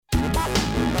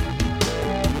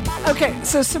Okay,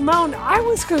 so Simone, I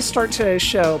was going to start today's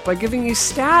show by giving you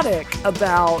static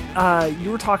about,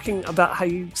 you were talking about how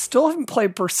you still haven't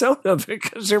played Persona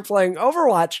because you're playing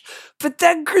Overwatch, but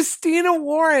then Christina,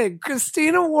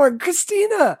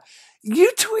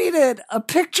 you tweeted a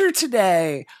picture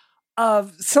today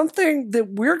of something that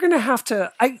we're going to have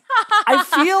to, I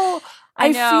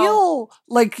feel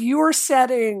like you're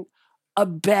setting a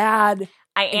bad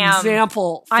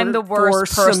example I'm the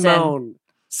worst person. Simone.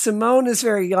 Simone is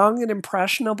very young and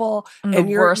impressionable, and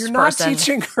you're not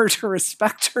teaching her to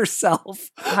respect herself.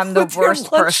 I'm the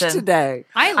worst person today.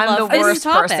 I'm the worst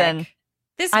person.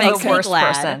 This makes me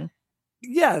glad.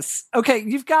 Yes. Okay,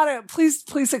 you've got to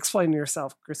please explain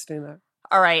yourself, Christina.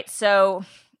 All right. So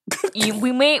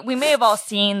we may have all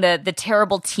seen the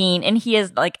terrible teen, and he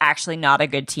is like actually not a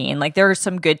good teen. Like there are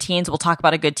some good teens. We'll talk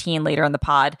about a good teen later in the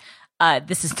pod.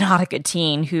 This is not a good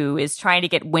teen who is trying to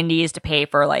get Wendy's to pay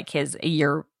for like his a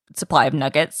year supply of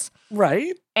nuggets.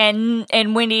 Right. And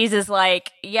Wendy's is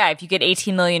like, yeah, if you get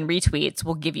 18 million retweets,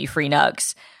 we'll give you free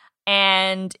nugs.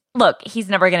 And look, he's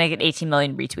never going to get 18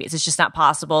 million retweets. It's just not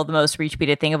possible. The most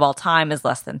retweeted thing of all time is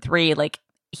less than 3. Like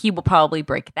he will probably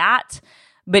break that,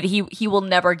 but he will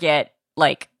never get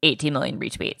like 18 million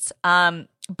retweets.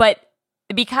 But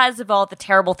because of all the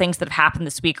terrible things that have happened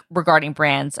this week regarding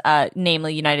brands,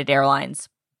 namely United Airlines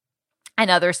and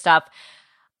other stuff,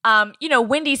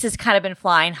 Wendy's has kind of been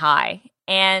flying high.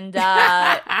 And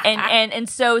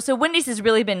so Wendy's has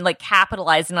really been like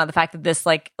capitalizing on the fact that this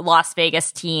like Las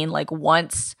Vegas teen like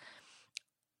wants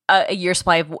a year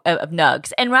supply of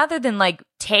nugs. And rather than like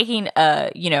taking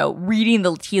reading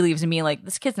the tea leaves and being like,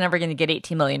 this kid's never going to get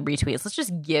 18 million retweets, let's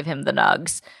just give him the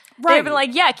nugs. Right. They've been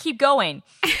like, yeah, keep going.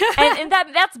 and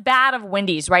that's bad of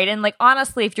Wendy's, right? And like,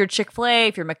 honestly, if you're Chick-fil-A,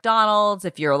 if you're McDonald's,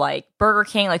 if you're like Burger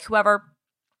King, like whoever,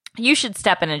 you should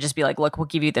step in and just be like, look, we'll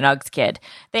give you the nugs, kid.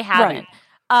 They haven't.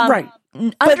 Right.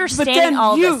 Understand but then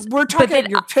all this. We're talking about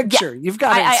your picture. You've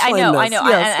got to explain this. I know.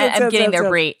 I'm getting there,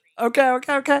 Brie.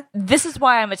 Okay. This is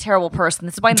why I'm a terrible person.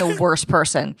 This is why I'm the worst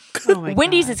person.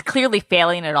 Wendy's is clearly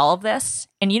failing at all of this.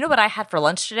 And you know what I had for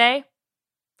lunch today?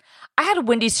 I had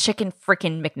Wendy's chicken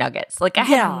freaking McNuggets. Like I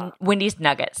had Wendy's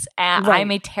nuggets. And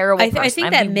I'm a terrible person. I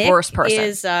think I'm the worst person.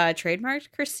 Is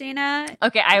trademarked, Christina.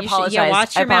 Okay, I apologize.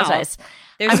 Watch your mouth.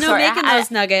 There's no making those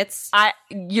nuggets.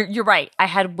 You're right. I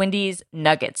had Wendy's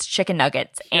nuggets, chicken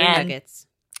nuggets, nuggets.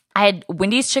 I had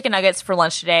Wendy's chicken nuggets for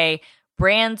lunch today.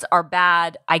 Brands are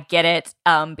bad. I get it.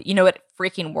 But you know what?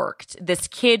 Freaking worked. This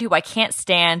kid who I can't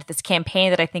stand, this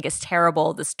campaign that I think is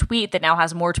terrible, this tweet that now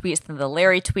has more tweets than the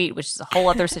Larry tweet, which is a whole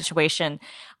other situation,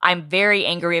 I'm very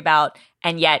angry about.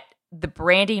 And yet the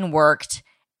branding worked.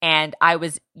 And I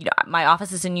was, my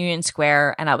office is in Union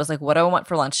Square. And I was like, what do I want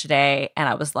for lunch today? And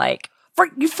I was like,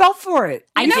 you fell for it.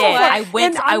 I did. I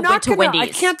went to Wendy's. I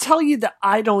can't tell you that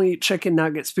I don't eat chicken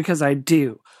nuggets because I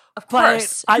do. Of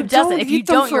course. Who doesn't? If you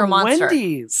don't, you're a monster.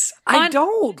 Wendy's. I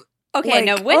don't. Okay,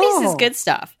 no, Wendy's is good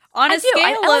stuff. On a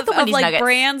scale of like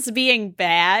brands being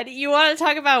bad, you want to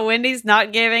talk about Wendy's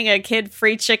not giving a kid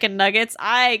free chicken nuggets?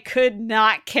 I could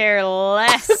not care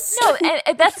less. No,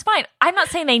 and that's fine. I'm not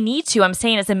saying they need to. I'm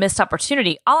saying it's a missed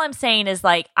opportunity. All I'm saying is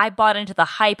like I bought into the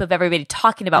hype of everybody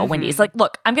talking about Wendy's. Like,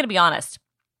 look, I'm going to be honest.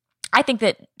 I think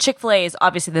that Chick-fil-A is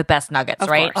obviously the best nuggets,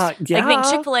 right? Yeah. I think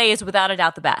Chick-fil-A is without a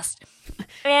doubt the best.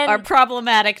 And are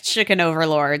problematic chicken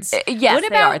overlords. Yes, what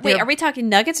about, they are. Are we talking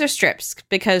nuggets or strips?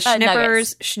 Because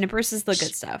Schnippers is the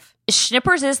good stuff.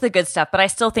 Schnippers is the good stuff, but I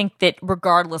still think that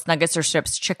regardless, nuggets or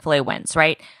strips, Chick-fil-A wins,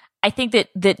 right? I think that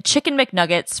the chicken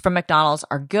McNuggets from McDonald's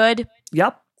are good.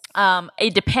 Yep.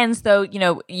 It depends though,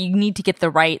 you need to get the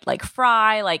right like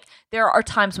fry. Like there are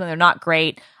times when they're not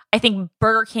great. I think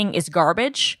Burger King is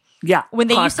garbage. Yeah, when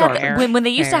they used to have when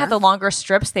they used to have the longer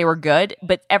strips, they were good.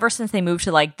 But ever since they moved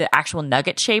to like the actual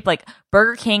nugget shape, like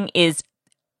Burger King is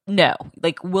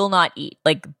will not eat.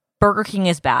 Like Burger King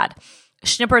is bad.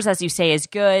 Schnippers, as you say, is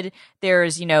good.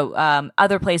 There's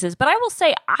other places, but I will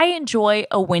say I enjoy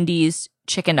a Wendy's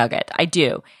chicken nugget. I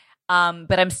do,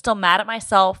 but I'm still mad at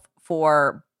myself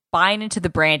for buying into the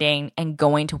branding and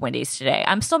going to Wendy's today.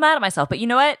 I'm still mad at myself, but you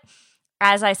know what?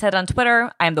 As I said on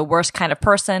Twitter, I'm the worst kind of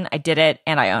person. I did it,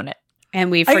 and I own it. And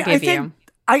we forgive you.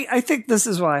 I think this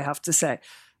is what I have to say.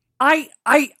 I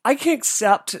can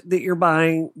accept that you're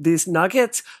buying these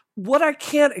nuggets. What I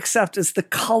can't accept is the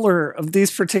color of these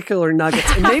particular nuggets.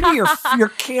 And maybe your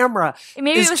camera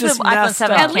maybe is it was just the iPhone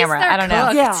 7 camera. I don't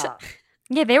know.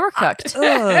 Yeah, they were cooked.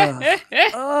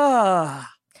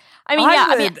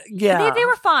 They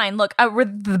were fine. Look, were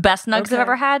the best nugs I've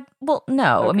ever had? Well,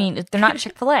 no. Okay. I mean, they're not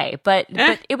Chick-fil-A, but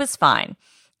it was fine.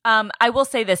 I will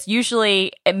say this.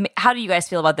 Usually, how do you guys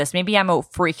feel about this? Maybe I'm a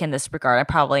freak in this regard. I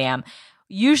probably am.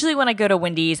 usually when I go to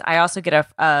Wendy's, I also get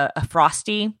a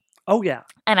Frosty. Oh, yeah.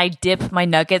 And I dip my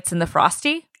nuggets in the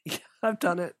Frosty. I've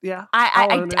done it. Yeah.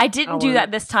 I didn't do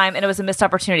that this time, and it was a missed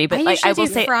opportunity. But I will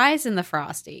say fries in the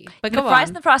Frosty. But the fries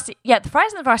in the Frosty, the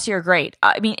fries in the Frosty are great.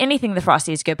 I mean, anything in the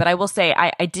Frosty is good. But I will say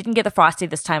I didn't get the Frosty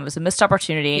this time. It was a missed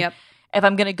opportunity. Yep. If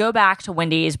I'm going to go back to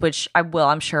Wendy's, which I will,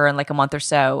 I'm sure in like a month or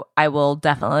so, I will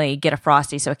definitely get a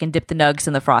Frosty so I can dip the nugs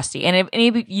in the Frosty. And if any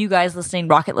of you guys listening,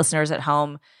 Rocket listeners at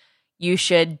home, you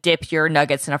should dip your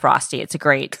nuggets in a Frosty. It's a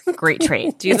great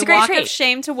treat. Do the walk of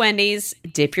shame to Wendy's,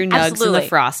 dip your nugs in the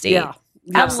Frosty. Yeah.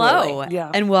 Hello,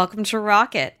 and welcome to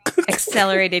Rocket,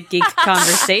 Accelerated Geek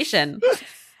Conversation.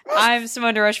 I'm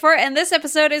Simone de Rochefort, and this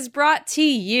episode is brought to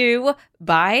you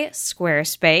by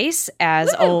Squarespace,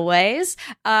 as always.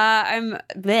 I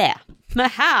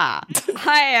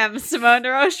am Simone de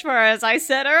Rochefort, as I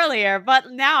said earlier,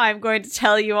 but now I'm going to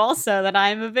tell you also that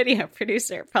I'm a video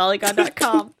producer at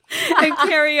Polygon.com and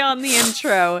carry on the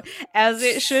intro as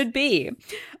it should be.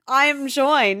 I am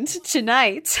joined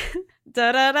tonight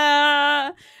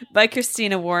by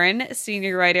Christina Warren,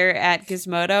 senior writer at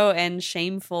Gizmodo and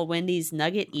shameful Wendy's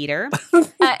nugget eater.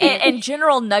 and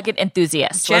general nugget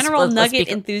enthusiast.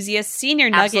 Enthusiast, senior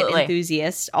nugget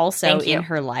enthusiast also in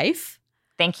her life.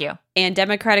 Thank you. And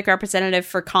Democratic representative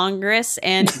for Congress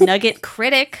and nugget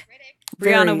critic,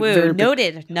 Brianna Wu,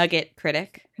 noted nugget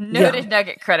critic.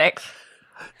 Nugget critic.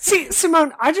 See,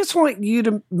 Simone, I just want you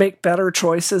to make better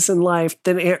choices in life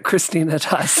than Aunt Christina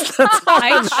does.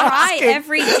 I try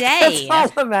every day.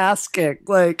 That's all I'm asking.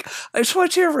 Like, I just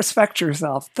want you to respect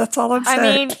yourself. That's all I'm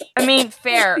saying. I mean,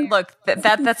 fair. Look,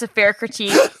 that's a fair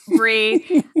critique,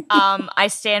 Brie. I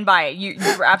stand by it.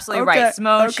 You're absolutely right.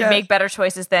 Simone should make better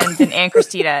choices than Aunt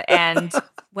Christina, and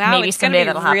maybe it's someday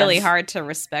gonna be that'll really happen. hard to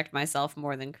respect myself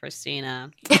more than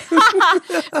Christina.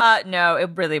 No,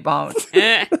 it really won't.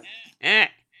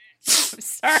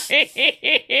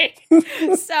 Sorry.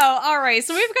 So, all right.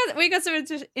 So we got some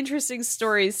interesting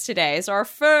stories today. So our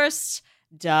first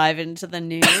dive into the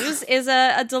news is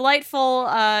a delightful,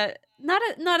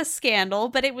 not a scandal,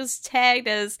 but it was tagged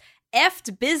as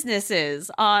effed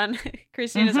businesses on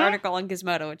Christina's article on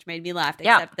Gizmodo, which made me laugh.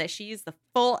 Except that she used the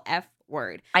full F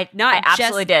word. I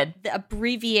absolutely did. The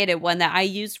abbreviated one that I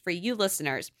used for you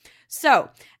listeners.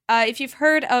 So, if you've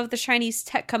heard of the Chinese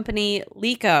tech company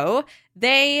Leeko,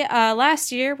 they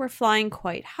last year were flying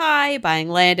quite high, buying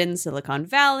land in Silicon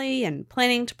Valley and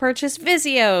planning to purchase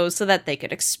Vizio so that they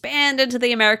could expand into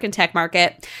the American tech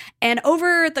market. And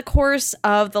over the course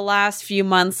of the last few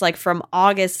months, like from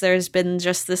August, there's been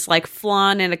just this like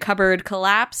flan in a cupboard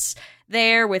collapse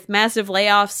there with massive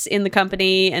layoffs in the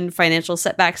company and financial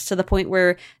setbacks to the point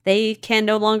where they can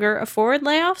no longer afford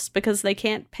layoffs because they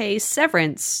can't pay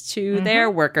severance to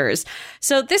their workers.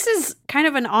 So this is kind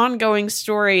of an ongoing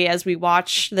story as we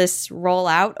watch this roll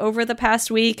out over the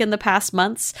past week and the past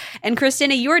months. And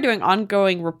Christina, you are doing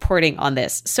ongoing reporting on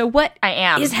this. So what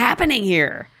is happening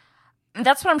here?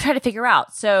 That's what I'm trying to figure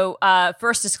out. So,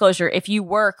 first disclosure, if you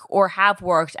work or have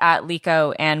worked at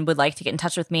Leeko and would like to get in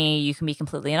touch with me, you can be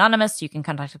completely anonymous. You can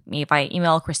contact me via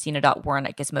email,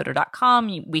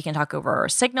 christina.warren@gizmodo.com. We can talk over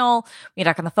Signal. We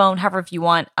can talk on the phone, however if you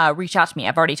want. Reach out to me.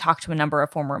 I've already talked to a number of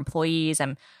former employees.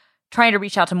 I'm trying to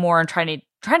reach out to more and trying to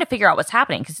figure out what's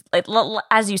happening. Because,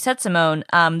 as you said, Simone,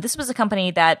 this was a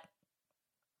company that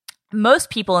most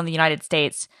people in the United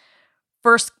States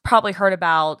first probably heard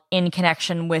about in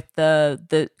connection with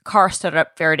the car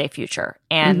startup Faraday Future.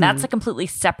 And that's a completely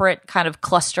separate kind of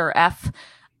cluster F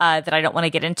that I don't want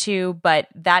to get into. But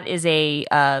that is a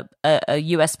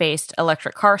US-based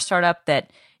electric car startup that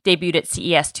debuted at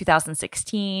CES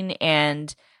 2016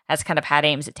 and has kind of had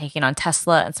aims at taking on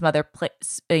Tesla and some other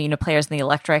players in the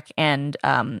electric and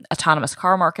autonomous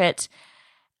car market.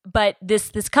 But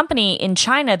this company in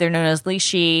China, they're known as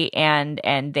Lishi, and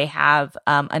they have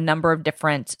a number of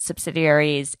different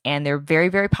subsidiaries, and they're very,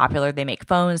 very popular. They make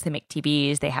phones, they make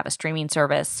TVs, they have a streaming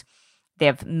service. They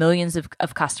have millions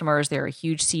of customers. They're a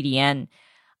huge CDN.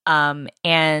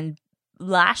 And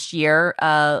last year,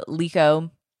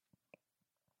 Leeko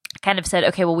kind of said,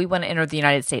 okay, well, we want to enter the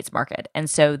United States market. And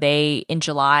so they, in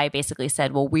July, basically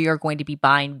said, well, we are going to be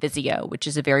buying Vizio, which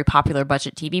is a very popular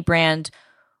budget TV brand,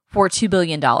 for $2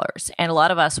 billion. And a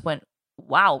lot of us went,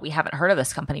 wow, we haven't heard of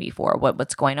this company before.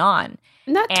 What's going on?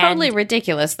 Not totally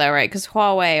ridiculous, though, right? Because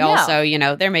Huawei also,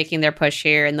 they're making their push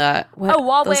here in the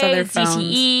Huawei,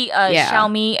 ZTE,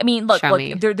 Xiaomi. I mean, look,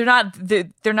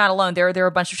 they're not alone. There are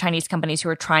a bunch of Chinese companies who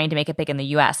are trying to make it big in the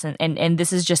U.S. and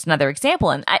this is just another example.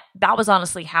 And that was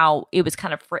honestly how it was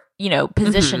kind of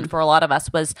positioned for a lot of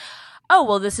us was, oh,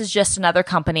 well, this is just another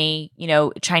company,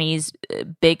 Chinese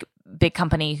big big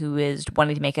company who is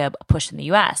wanting to make a push in the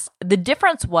US. The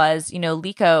difference was,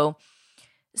 Lyko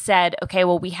said, okay,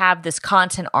 well, we have this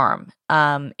content arm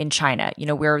in China.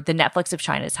 We're the Netflix of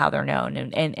China is how they're known.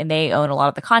 And they own a lot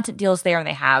of the content deals there, and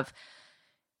they have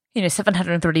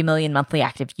 730 million monthly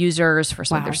active users for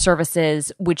some of their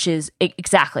services, which is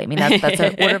exactly. I mean, that's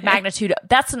an order of magnitude.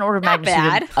 That's an order of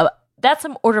magnitude. That's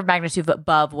an order of magnitude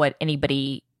above what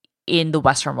anybody in the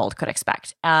Western world could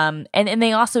expect. And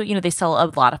they also, they sell a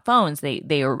lot of phones.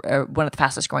 They are one of the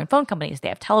fastest growing phone companies. They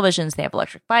have televisions. They have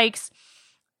electric bikes.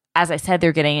 As I said,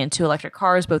 they're getting into electric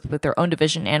cars, both with their own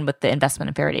division and with the investment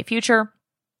in Faraday Future.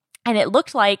 And it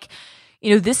looked like,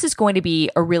 this is going to be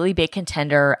a really big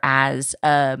contender as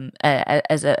a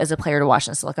player to watch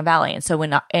in Silicon Valley. And so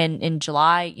in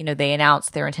July, they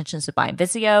announced their intentions to buy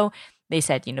Vizio. They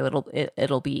said,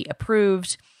 it'll be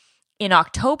approved. In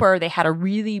October, they had a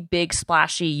really big,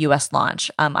 splashy U.S. launch.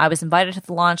 I was invited to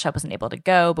the launch. I wasn't able to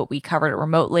go, but we covered it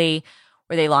remotely,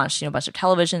 where they launched, a bunch of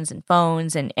televisions and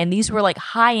phones, and these were like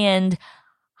high-end,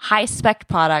 high-spec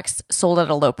products sold at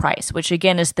a low price, which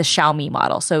again is the Xiaomi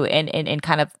model. So and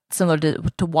kind of similar to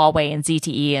Huawei and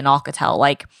ZTE and Alcatel.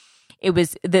 Like it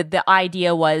was the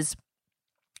idea was,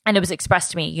 and it was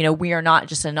expressed to me, we are not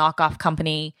just a knockoff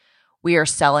company. We are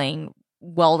selling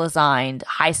well-designed,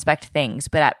 high-spec things,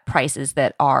 but at prices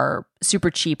that are super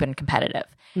cheap and competitive.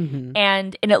 Mm-hmm.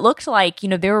 And it looked like,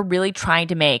 they were really trying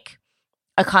to make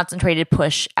a concentrated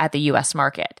push at the U.S.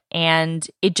 market, and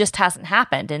it just hasn't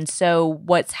happened. And so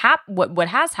what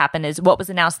has happened is what was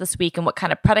announced this week, and what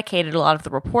kind of predicated a lot of the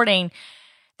reporting.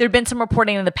 There had been some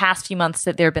reporting in the past few months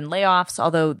that there have been layoffs,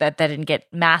 although that didn't get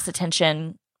mass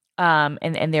attention.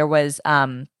 And there was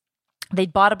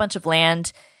they'd bought a bunch of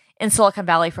land in Silicon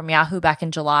Valley from Yahoo back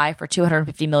in July for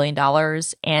 $250 million,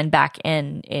 and back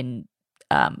in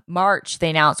March they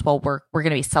announced, well, we're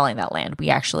going to be selling that land. We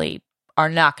actually are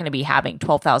not going to be having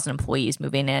 12,000 employees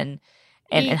moving in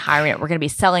and hiring it. We're going to be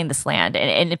selling this land.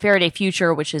 And Faraday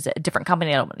Future, which is a different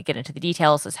company, I don't want to get into the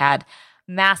details, has had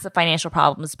massive financial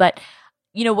problems. But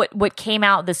what came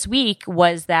out this week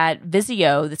was that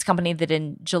Vizio, this company that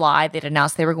in July they'd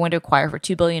announced they were going to acquire for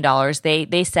 $2 billion,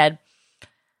 they said,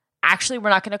 actually, we're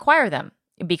not going to acquire them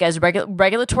because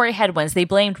regulatory headwinds. They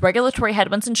blamed regulatory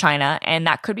headwinds in China, and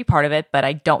that could be part of it, but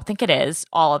I don't think it is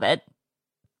all of it.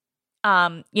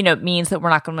 Means that we're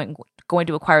not going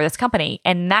to acquire this company.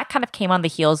 And that kind of came on the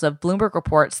heels of Bloomberg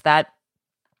reports that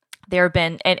there have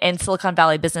been, and Silicon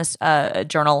Valley Business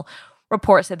Journal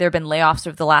reports that there have been layoffs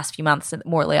over the last few months, and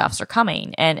more layoffs are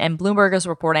coming. And Bloomberg is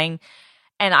reporting,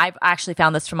 and I've actually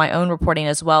found this from my own reporting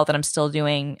as well that I'm still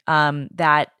doing,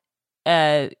 that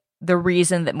the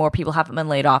reason that more people haven't been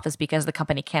laid off is because the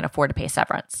company can't afford to pay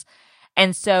severance.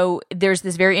 And so there's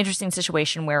this very interesting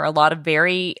situation where a lot of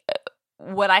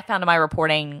what I found in my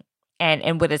reporting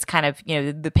and what is kind of,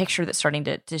 the picture that's starting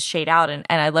to shade out, and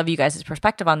I love you guys'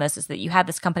 perspective on this, is that you had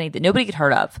this company that nobody had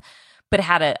heard of, but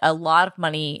had a lot of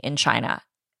money in China,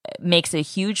 makes a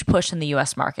huge push in the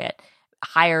U.S. market,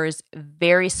 hires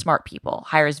very smart people,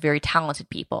 hires very talented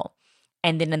people,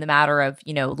 and then in the matter of,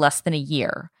 less than a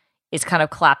year, is kind of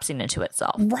collapsing into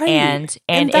itself. Right. And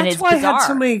that's it's why bizarre. I had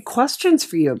so many questions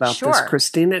for you about this,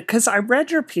 Christina, because I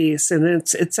read your piece and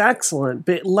it's excellent,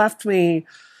 but it left me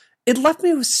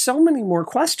with so many more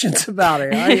questions about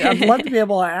it. I'd love to be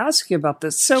able to ask you about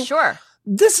this. So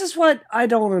this is what I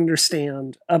don't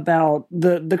understand about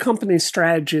the company's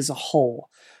strategy as a whole.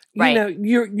 Right.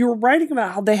 You're writing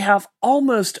about how they have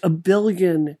almost 1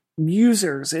 billion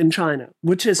users in China,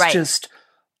 which is just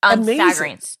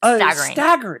amazing.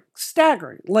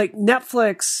 Staggering. Like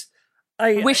Netflix,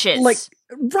 wishes.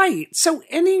 So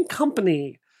any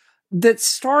company that's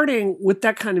starting with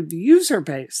that kind of user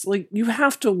base, like you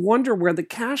have to wonder where the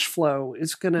cash flow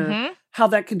is gonna, how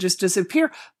that could just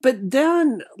disappear. But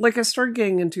then, like, I started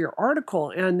getting into your article,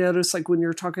 and I noticed, like, when you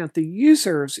were talking about the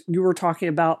users, you were talking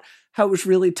about how it was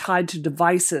really tied to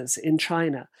devices in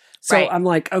China. So I'm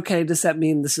like, okay, does that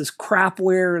mean this is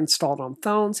crapware installed on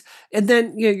phones? And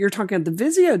then you're talking about the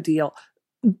Vizio deal.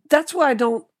 That's why I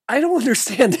don't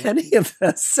understand any of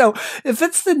this. So if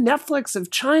it's the Netflix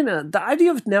of China, the idea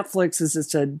of Netflix is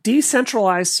it's a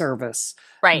decentralized service.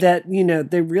 Right. That,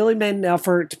 they really made an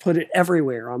effort to put it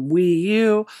everywhere, on Wii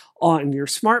U, on your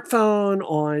smartphone,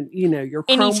 on, your Chromebook.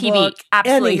 Any TV.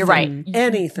 Absolutely. Anything, you're right.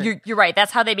 Anything. You're right.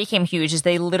 That's how they became huge, is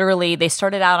they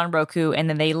started out on Roku, and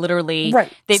then they literally.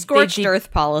 Right. Scorched earth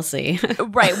policy.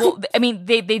 Right. Well, I mean,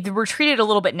 they've retreated a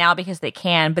little bit now because they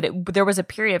can, but there was a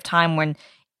period of time when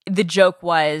the joke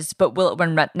was, but will it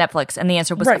run Netflix? And the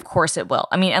answer was, of course it will.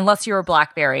 I mean, unless you're a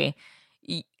BlackBerry,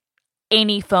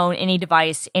 any phone, any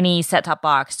device, any set-top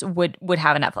box would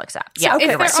have a Netflix app. Yeah,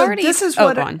 okay. Right. So this is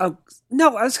what.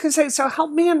 No, I was going to say. So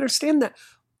help me understand that.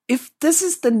 If this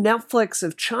is the Netflix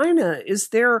of China,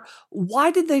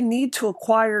 why did they need to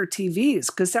acquire TVs?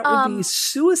 Because that would be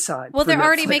suicide. Well, they're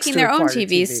already making their own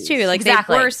TVs too. Like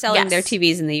exactly. They were selling their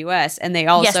TVs in the US, and they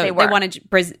also they wanted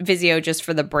Vizio just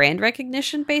for the brand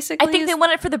recognition, basically. I think they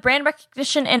wanted it for the brand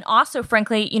recognition, and also,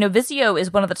 frankly, Vizio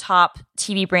is one of the top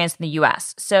TV brands in the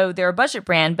US. So they're a budget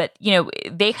brand, but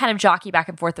they kind of jockey back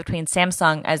and forth between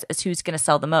Samsung as who's going to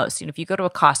sell the most. If you go to a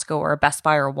Costco or a Best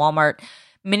Buy or a Walmart,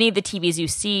 many of the TVs you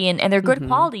see, and they're good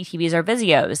quality TVs, are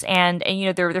Vizios, and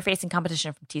they're facing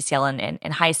competition from TCL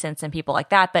and Hisense and people like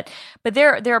that. But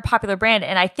they're a popular brand,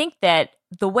 and I think that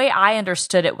the way I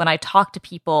understood it when I talked to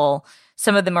people,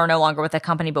 some of them are no longer with the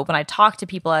company, but when I talked to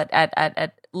people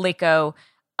at Leico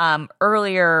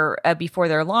earlier before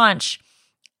their launch,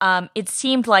 it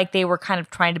seemed like they were kind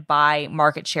of trying to buy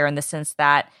market share in the sense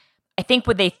that I think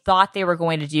what they thought they were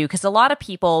going to do, because a lot of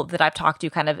people that I've talked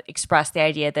to kind of expressed the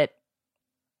idea that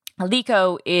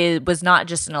Leico was not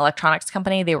just an electronics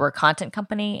company, they were a content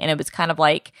company. And it was kind of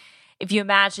like, if you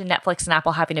imagine Netflix and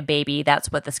Apple having a baby,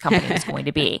 that's what this company was going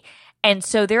to be. And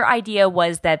so their idea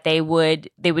was that they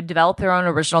would develop their own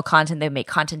original content, they would make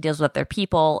content deals with their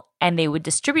people, and they would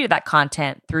distribute that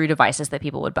content through devices that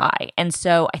people would buy. And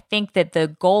so I think that the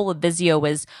goal of Vizio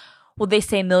was, well, they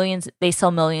sell millions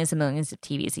and millions of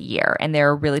TVs a year, and they're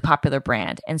a really popular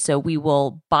brand. And so we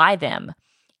will buy them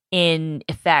in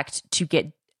effect to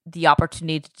get the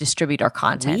opportunity to distribute our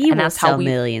content. And that's how we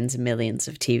millions and millions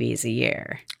of TVs a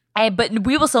year. But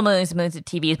we will sell millions and millions of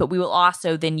TVs, but we will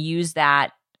also then use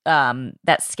that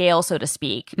scale, so to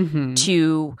speak,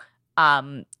 to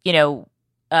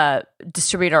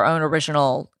distribute our own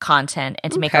original content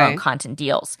and to make our own content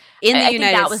deals. In the United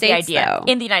States, that was the idea. Though.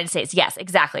 In the United States, yes,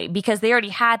 exactly. Because they already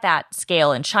had that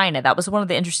scale in China. That was one of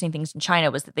the interesting things in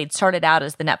China, was that they'd started out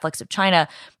as the Netflix of China,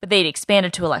 but they'd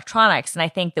expanded to electronics. And I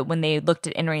think that when they looked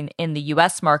at entering in the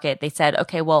US market, they said,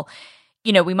 okay, well,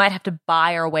 we might have to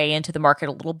buy our way into the market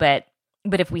a little bit.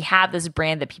 But if we have this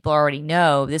brand that people already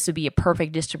know, this would be a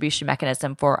perfect distribution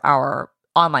mechanism for our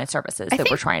online services that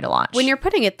we're trying to launch. When you're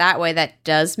putting it that way, that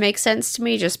does make sense to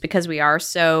me, just because we are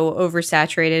so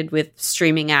oversaturated with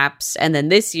streaming apps. And then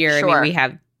this year, I mean, we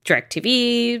have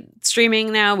DirecTV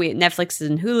streaming now. Netflix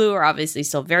and Hulu are obviously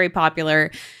still very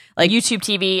popular. Like YouTube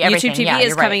TV, everything. YouTube TV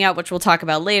is coming out, which we'll talk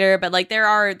about later. But like there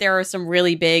are some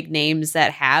really big names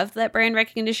that have that brand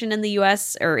recognition in the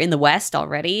US or in the West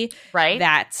already. Right.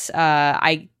 That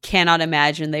I cannot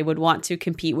imagine they would want to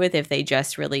compete with if they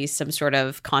just release some sort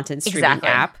of content streaming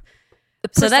app.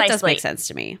 So that does make sense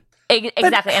to me. Exactly.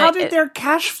 But how did their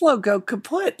cash flow go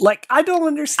kaput? Like, I don't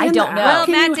understand. I don't know. Well,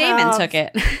 Matt Damon took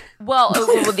it. Well,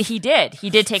 he did. He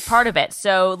did take part of it.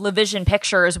 So LaVision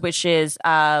Pictures, which is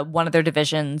one of their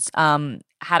divisions,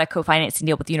 had a co-financing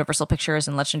deal with Universal Pictures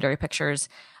and Legendary Pictures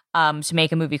to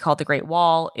make a movie called The Great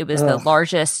Wall. It was the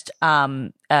largest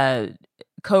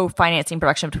co-financing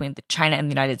production between China and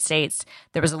the United States.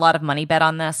 There was a lot of money bet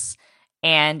on this.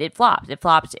 And it flopped. It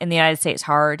flopped in the United States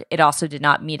hard. It also did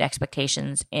not meet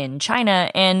expectations in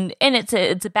China, and it's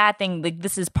a bad thing. Like,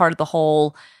 this is part of the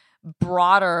whole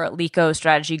broader Leico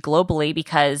strategy globally,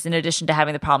 because in addition to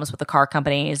having the problems with the car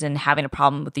companies and having a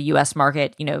problem with the U.S.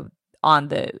 market, on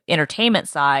the entertainment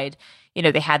side,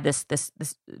 they had this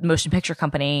motion picture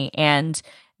company, and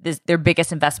their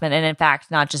biggest investment, and in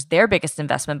fact, not just their biggest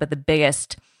investment, but the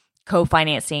biggest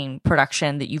co-financing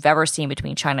production that you've ever seen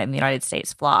between China and the United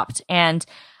States flopped. And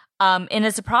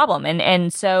it's a problem.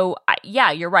 And so,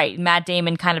 yeah, you're right. Matt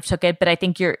Damon kind of took it, but I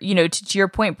think to your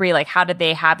point, Brie, like, how did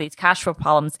they have these cash flow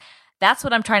problems? That's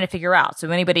what I'm trying to figure out. So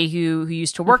anybody who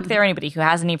used to work there, anybody who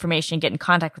has any information, get in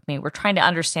contact with me. We're trying to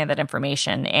understand that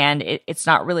information. And it's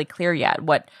not really clear yet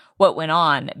what went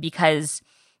on, because,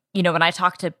 when I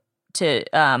talked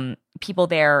to people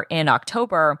there in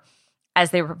October,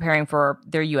 as they were preparing for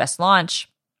their U.S. launch,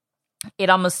 it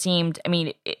almost seemed,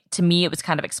 to me, it was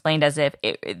kind of explained as if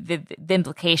the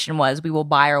implication was, we will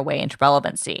buy our way into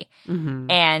relevancy.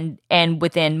 Mm-hmm. And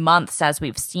within months, as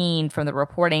we've seen from the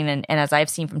reporting and as I've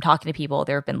seen from talking to people,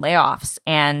 there have been layoffs.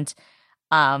 And,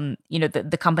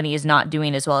 the company is not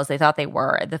doing as well as they thought they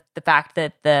were. The fact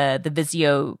that the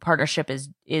Vizio partnership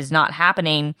is not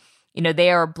happening,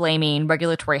 they are blaming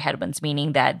regulatory headwinds,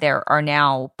 meaning that there are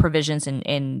now provisions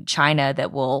in China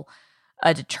that will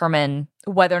determine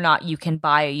whether or not you can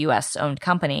buy a U.S.-owned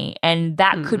company. And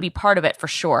that could be part of it for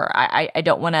sure. I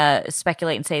don't want to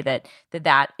speculate and say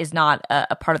that is not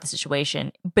a part of the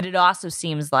situation. But it also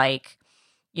seems like,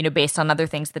 based on other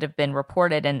things that have been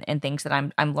reported and things that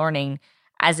I'm learning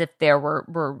as if there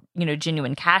were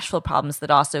genuine cash flow problems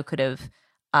that also could have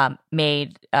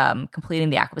made completing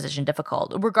the acquisition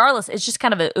difficult. Regardless, it's just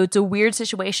kind of it's a weird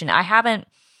situation. I haven't,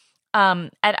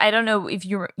 I don't know if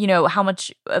how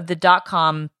much of the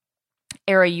 .com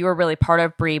era you were really part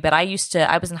of, Brie, but I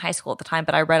was in high school at the time,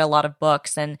 but I read a lot of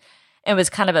books and was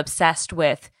kind of obsessed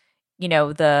with,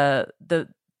 the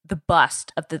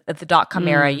bust of the .com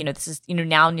era. This is,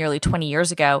 now nearly 20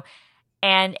 years ago.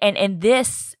 And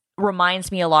this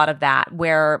reminds me a lot of that,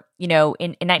 where, in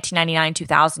 1999,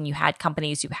 2000, you had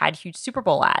companies who had huge Super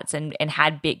Bowl ads and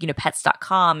had big,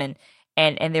 pets.com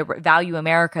and there were Value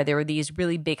America. There were these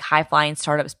really big high flying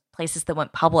startups, places that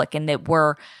went public and that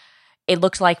were, it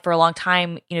looked like for a long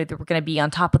time, they were going to be on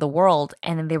top of the world,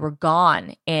 and then they were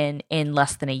gone in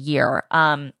less than a year.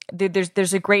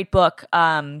 There's a great book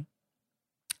that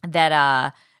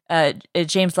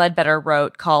James Ledbetter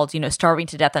wrote called, Starving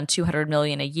to Death on $200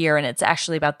 Million a Year. And it's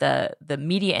actually about the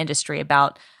media industry,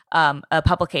 about a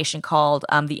publication called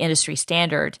The Industry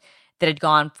Standard that had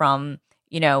gone from,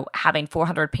 having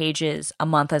 400 pages a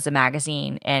month as a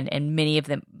magazine, and many of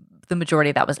them, the majority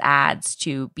of that was ads,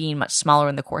 to being much smaller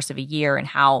in the course of a year, and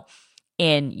how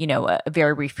in, a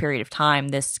very brief period of time,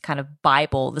 this kind of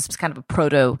Bible, this was kind of a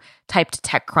prototype to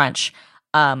TechCrunch,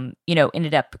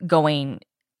 ended up going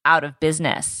out of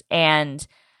business. And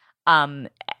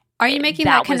are you making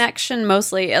that connection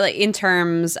mostly in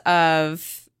terms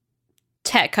of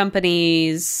tech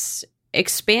companies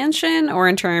expansion, or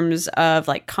in terms of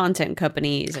like content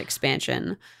companies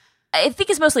expansion? I think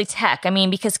it's mostly tech. I mean,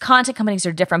 because content companies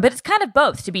are different, but it's kind of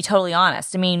both, to be totally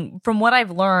honest. I mean, from what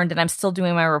I've learned, and I'm still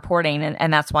doing my reporting,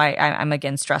 and that's why I'm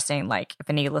again stressing, like, if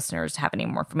any listeners have any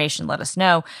more information, let us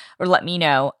know, or let me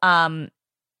know.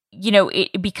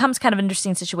 It becomes kind of an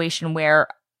interesting situation where,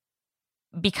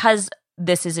 because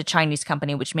this is a Chinese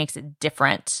company, which makes it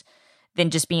different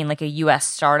than just being like a US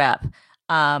startup,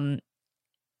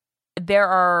 there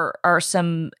are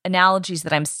some analogies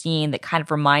that I'm seeing that kind of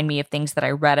remind me of things that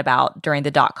I read about during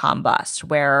the .com bust,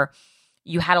 where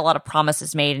you had a lot of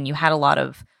promises made and you had a lot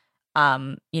of,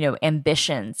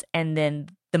 ambitions, and then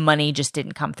the money just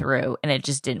didn't come through and it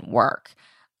just didn't work.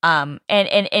 But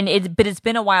it's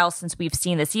been a while since we've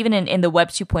seen this, even in the Web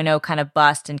 2.0 kind of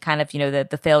bust and kind of,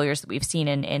 the failures that we've seen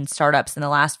in startups in the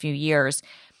last few years.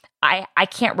 I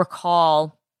can't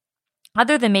recall,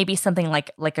 other than maybe something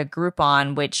like a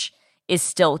Groupon, which is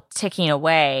still ticking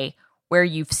away, where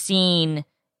you've seen,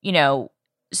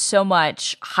 so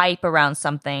much hype around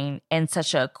something and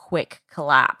such a quick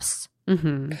collapse.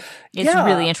 Mm-hmm. It's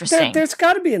really interesting. There's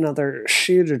got to be another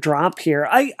shoe to drop here.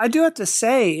 I do have to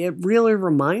say, it really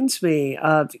reminds me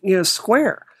of,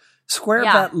 Square. Square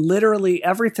got literally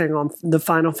everything on the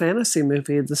Final Fantasy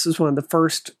movie. This is one of the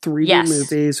first 3D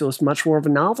movies. It was much more of a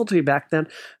novelty back then.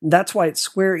 That's why it's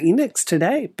Square Enix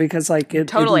today, because it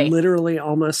literally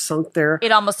almost sunk their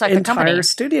entire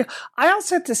studio. I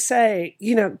also have to say,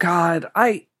 God,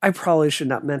 I probably should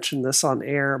not mention this on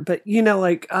air, but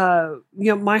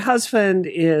my husband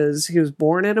he was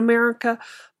born in America,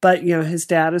 but his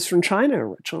dad is from China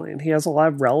originally, and he has a lot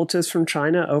of relatives from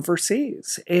China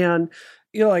overseas. And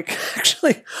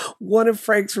actually, one of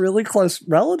Frank's really close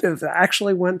relatives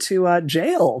actually went to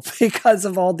jail because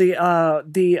of all the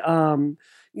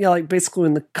basically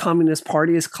when the Communist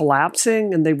Party is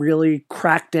collapsing and they really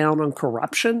cracked down on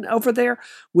corruption over there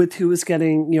with who was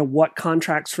getting, what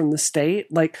contracts from the state.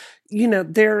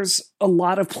 There's a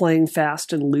lot of playing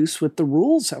fast and loose with the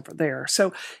rules over there.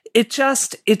 So it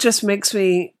just makes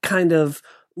me kind of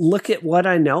look at what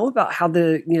I know about how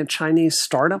the Chinese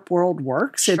startup world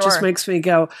works. It just makes me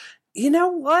go, you know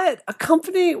what? A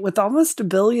company with almost 1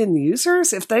 billion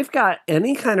users, if they've got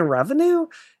any kind of revenue,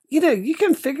 you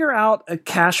can figure out a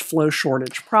cash flow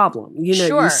shortage problem.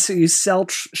 You sell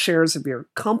shares of your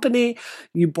company,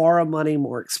 you borrow money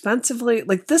more expensively.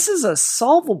 This is a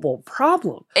solvable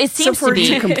problem. It seems to be.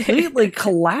 To completely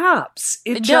collapse.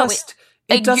 It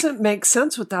doesn't make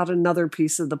sense without another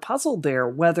piece of the puzzle there,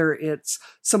 whether it's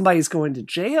somebody's going to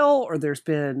jail or there's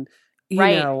been, a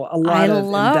lot of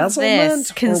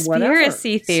embezzlement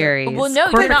conspiracy theories. So, well, no,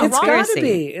 you're not wrong. It's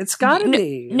got to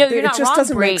be. No, you're not wrong. It just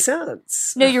doesn't Brie. Make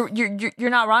sense. No, you're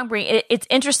not wrong, Brie. It's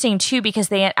interesting too, because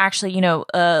they actually,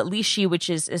 Lishi, which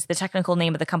is the technical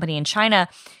name of the company in China,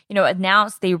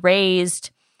 announced they raised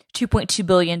 $2.2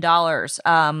 billion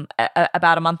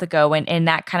about a month ago, and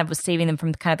that kind of was saving them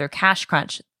from kind of their cash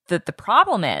crunch. The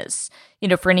problem is,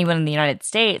 for anyone in the United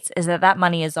States, is that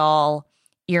money is all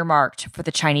earmarked for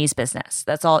the Chinese business.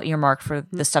 That's all earmarked for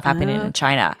the stuff happening in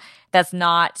China. That's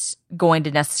not going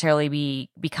to necessarily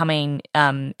be coming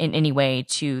in any way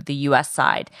to the U.S.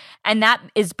 side. And that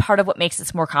is part of what makes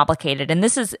this more complicated. And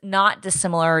this is not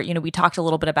dissimilar. You know, we talked a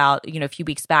little bit about, a few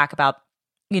weeks back about,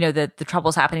 the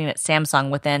troubles happening at Samsung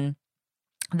within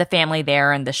the family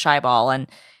there and the Scheibel and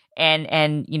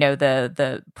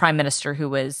the prime minister who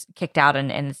was kicked out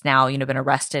and is now, been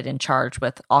arrested and charged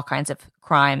with all kinds of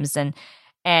crimes. And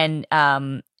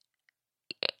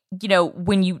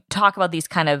when you talk about these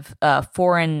kind of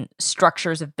foreign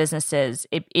structures of businesses,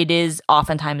 it is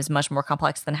oftentimes much more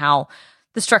complex than how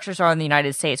the structures are in the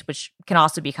United States, which can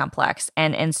also be complex.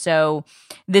 And so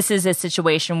this is a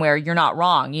situation where you're not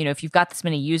wrong. If you've got this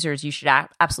many users, you should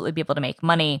absolutely be able to make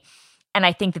money. And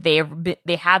I think that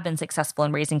they have been successful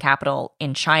in raising capital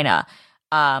in China.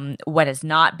 What has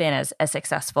not been as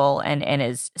successful and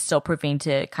is still proving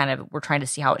to we're trying to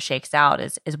see how it shakes out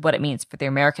is what it means for their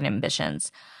American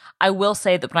ambitions. I will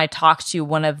say that when I talked to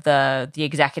one of the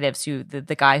executives,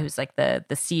 the guy who's like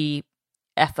the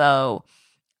CFO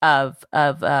of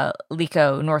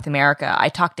Lyko North America, I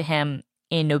talked to him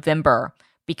in November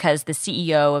because the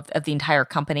CEO of the entire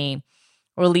company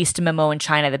released a memo in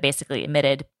China that basically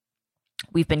admitted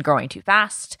we've been growing too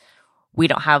fast. We're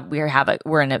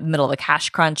in the middle of a cash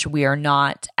crunch. We are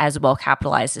not as well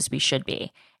capitalized as we should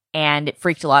be. And it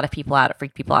freaked a lot of people out. It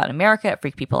freaked people out in America. It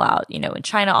freaked people out, in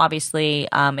China, obviously.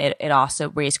 It also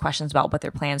raised questions about what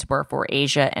their plans were for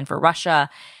Asia and for Russia.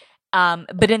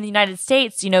 But in the United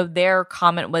States, their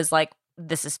comment was like,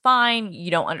 this is fine.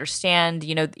 You don't understand.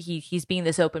 He's being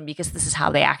this open because this is how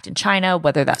they act in China.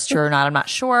 Whether that's true or not, I'm not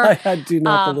sure. I do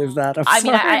not believe that.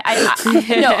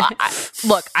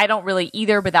 Look, I don't really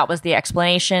either, but that was the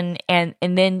explanation. And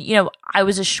then, I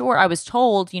was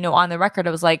told, on the record,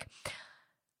 I was like,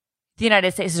 the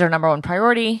United States is our number one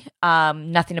priority.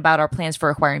 Nothing about our plans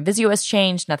for acquiring Vizio has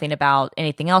changed. Nothing about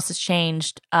anything else has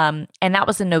changed. And that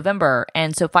was in November.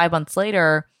 And so 5 months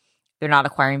later, they're not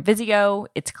acquiring Vizio.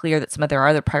 It's clear that some of their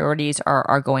other priorities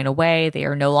are going away. They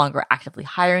are no longer actively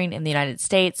hiring in the United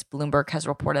States. Bloomberg has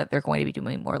reported that they're going to be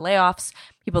doing more layoffs.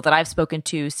 People that I've spoken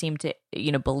to seem to,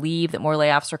 believe that more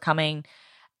layoffs are coming.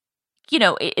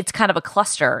 It's kind of a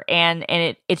cluster. And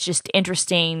it's just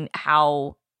interesting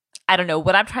how, I don't know,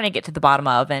 what I'm trying to get to the bottom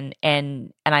of, and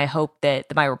I hope that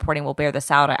my reporting will bear this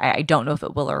out. I don't know if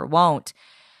it will or won't.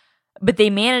 But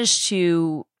they managed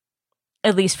to,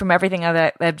 at least from everything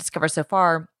that I've discovered so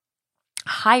far,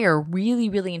 hire really,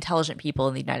 really intelligent people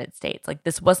in the United States. Like,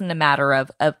 this wasn't a matter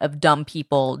of dumb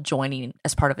people joining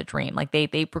as part of a dream. Like, they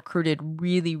recruited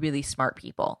really, really smart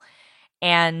people.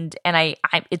 And I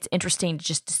it's interesting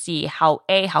just to see how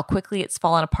quickly it's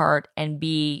fallen apart, and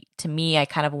B, to me, I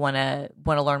kind of want to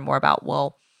learn more about,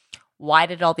 well, why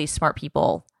did all these smart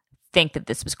people think that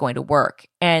this was going to work?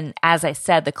 And as I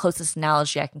said, the closest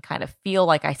analogy I can kind of feel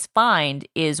like I find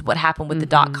is what happened with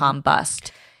the .com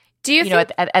bust. Do you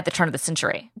think, at the turn of the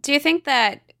century? Do you think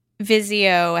that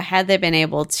Vizio, had they been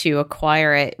able to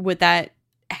acquire it, would that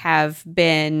have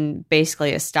been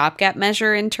basically a stopgap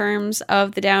measure in terms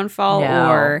of the downfall?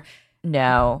 Or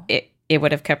no, it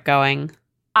would have kept going?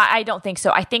 I don't think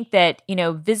so. I think that,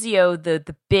 Vizio,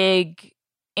 the big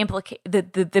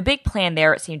the big plan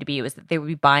there, it seemed to be, was that they would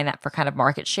be buying that for kind of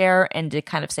market share, and to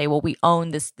kind of say, well, we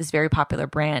own this very popular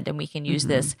brand, and we can use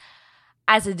this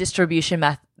as a distribution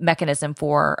mechanism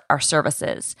for our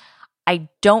services. I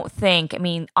don't think,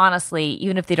 honestly,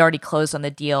 even if they'd already closed on the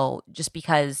deal, just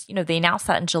because, they announced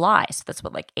that in July. So that's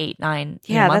what, like 8-9 months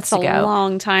ago. Yeah, that's a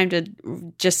long time to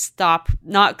just stop,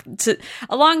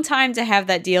 a long time to have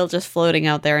that deal just floating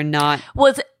out there and not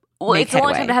it's a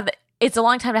long time to have it's a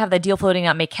long time to have that deal floating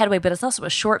out, make headway, but it's also a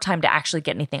short time to actually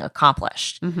get anything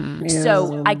accomplished. Mm-hmm. Yeah.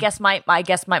 So I guess my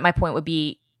point would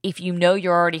be, if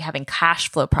you're already having cash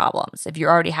flow problems, if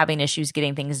you're already having issues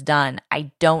getting things done,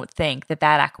 I don't think that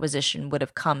acquisition would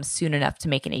have come soon enough to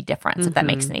make any difference, if that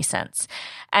makes any sense.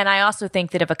 And I also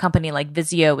think that if a company like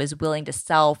Vizio is willing to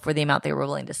sell for the amount they were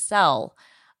willing to sell,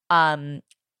 that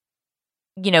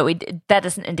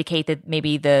doesn't indicate that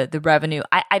maybe the revenue,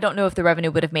 I don't know if the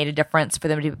revenue would have made a difference for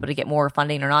them to be able to get more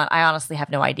funding or not. I honestly have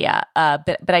no idea.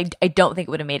 But I don't think it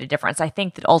would have made a difference. I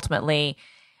think that ultimately,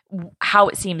 how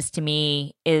it seems to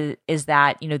me is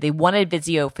that, they wanted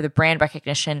Vizio for the brand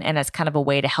recognition and as kind of a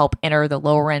way to help enter the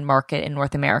lower end market in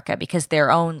North America, because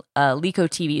their own Lyko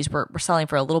TVs were selling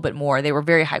for a little bit more. They were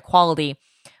very high quality,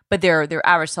 but their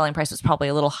average selling price was probably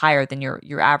a little higher than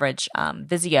your average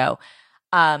Vizio.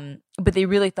 But they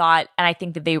really thought, and I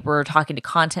think that they were talking to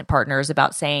content partners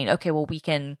about saying, okay, well, we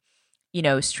can,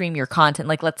 stream your content.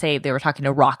 Like, let's say they were talking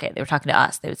to Rocket, they were talking to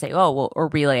us. They would say, oh, well, or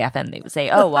Relay FM. They would say,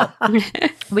 oh, well,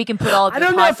 We can put all of I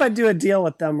don't know if I'd do a deal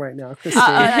with them right now, Christine.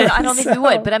 I don't think we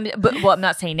would, but I'm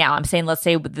not saying now. I'm saying, let's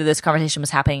say this conversation was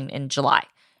happening in July.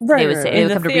 Right, they would say, in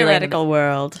the theoretical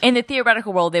world. In the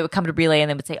theoretical world, they would come to Relay and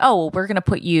they would say, oh, well, we're going to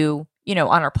put you, on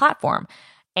our platform.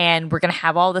 And we're going to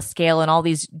have all the scale and all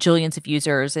these jillions of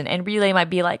users. And Relay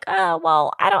might be like, oh,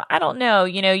 well, I don't know.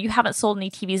 You haven't sold any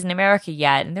TVs in America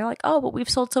yet. And they're like, oh, but we've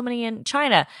sold so many in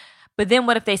China. But then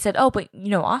what if they said, oh, but,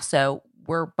 also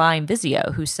we're buying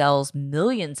Vizio, who sells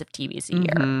millions of TVs a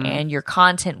year, and your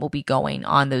content will be going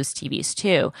on those TVs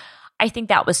too. I think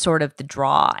that was sort of the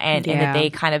draw, and that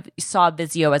they kind of saw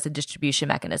Vizio as a distribution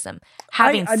mechanism.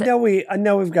 I know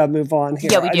we've got to move on here.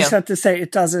 Yeah, we do. I just have to say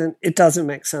it doesn't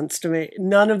make sense to me.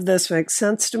 None of this makes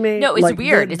sense to me. No, it's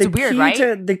weird. It's weird,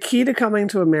 right? The key to coming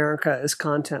to America is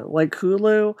content. Like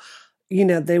Hulu,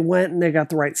 they went and they got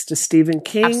the rights to Stephen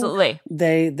King. Absolutely.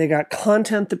 They got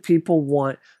content that people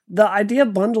want. The idea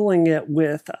of bundling it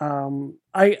with,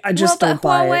 I just don't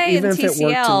buy Huawei it. Even and if TCL,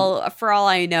 it worked. for all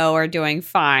I know, are doing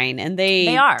fine, and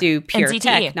they do pure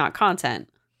tech, not content.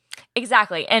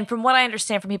 Exactly. And from what I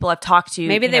understand from people I've talked to,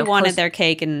 maybe they wanted their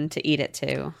cake and to eat it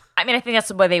too. I mean, I think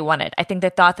that's what they wanted. I think they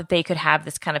thought that they could have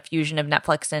this kind of fusion of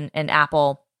Netflix and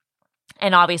Apple.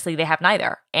 And obviously they have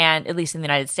neither, and at least in the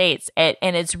United States. And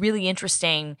it's really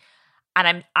interesting.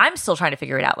 And I'm still trying to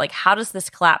figure it out. Like, how does this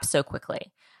collapse so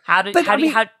quickly? How does that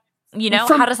happen?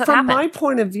 From my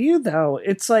point of view, though,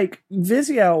 it's like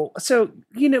Vizio. So,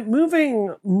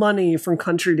 moving money from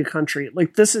country to country,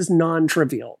 like this is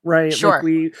non-trivial, right? Sure.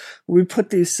 Like we put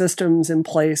these systems in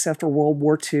place after World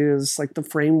War II is like the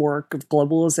framework of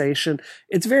globalization.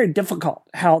 It's very difficult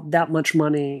how that much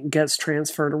money gets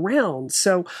transferred around.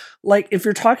 So, like if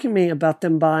you're talking to me about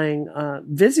them buying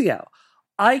Vizio,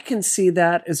 I can see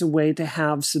that as a way to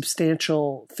have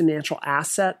substantial financial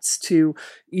assets to,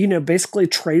 basically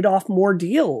trade off more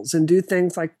deals and do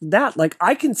things like that. Like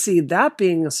I can see that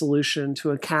being a solution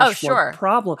to a cash flow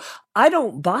problem. I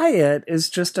don't buy it as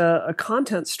just a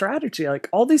content strategy. Like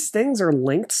all these things are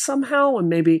linked somehow, and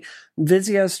maybe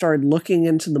Vizio started looking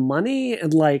into the money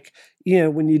and like,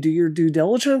 when you do your due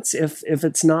diligence, if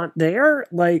it's not there,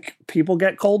 like people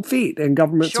get cold feet, and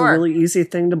government's a really easy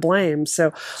thing to blame.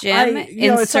 So, Jim,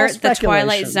 insert the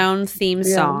Twilight Zone theme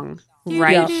song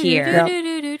right here.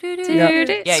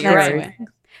 Yeah, you're right.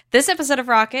 This episode of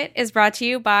Rocket is brought to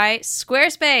you by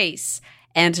Squarespace.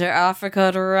 Enter offer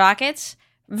code ROCKET.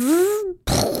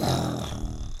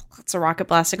 That's a rocket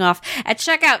blasting off at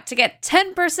checkout to get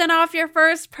 10% off your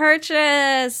first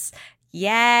purchase.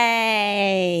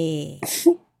 Yay!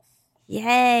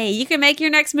 Yay! You can make your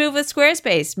next move with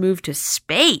Squarespace. Move to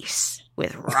space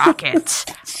with Rocket.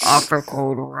 Offer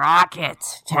code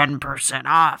ROCKET. 10%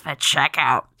 off at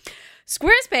checkout.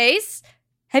 Squarespace,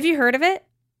 have you heard of it?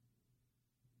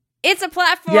 It's a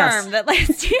platform that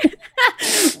lets you...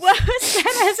 What was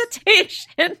that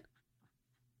hesitation?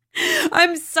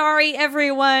 I'm sorry,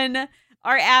 everyone.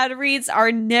 Our ad reads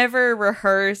are never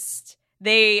rehearsed.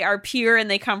 They are pure and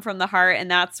they come from the heart,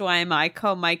 and that's why my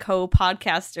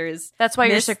co-podcasters. That's why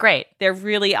you're so great. They're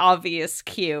really obvious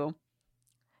cue.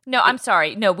 No, I'm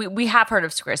sorry. No, we have heard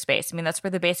of Squarespace. I mean, that's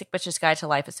where the Basic Bitches Guide to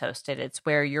Life is hosted. It's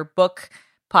where your book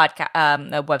podcast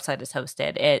website is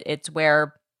hosted. It's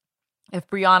where, if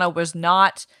Brianna was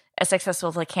not as successful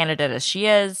as a candidate as she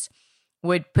is,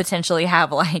 would potentially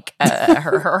have like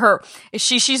her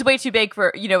she's way too big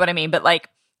for, you know what I mean, but like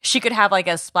she could have like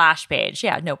a splash page.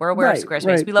 Yeah, no, we're aware of Squarespace.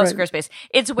 Right, we love Squarespace.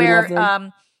 It's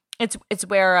where it's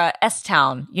where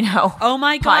S-Town, Oh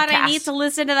my God, podcast. I need to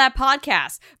listen to that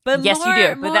podcast. But yes,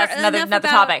 you do. But that's another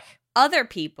topic. Other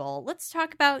people. Let's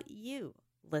talk about you,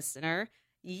 listener.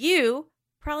 You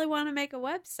probably want to make a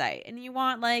website, and you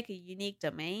want like a unique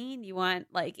domain. You want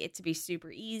like it to be super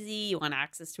easy. You want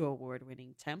access to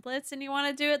award-winning templates, and you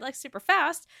want to do it like super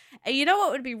fast. And you know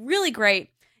what would be really great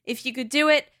if you could do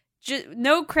it.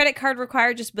 No credit card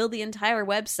required. Just build the entire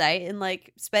website and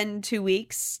like spend 2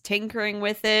 weeks tinkering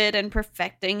with it and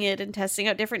perfecting it and testing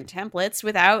out different templates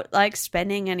without like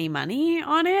spending any money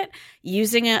on it.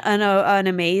 Using an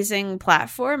amazing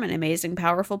platform, an amazing,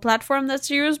 powerful platform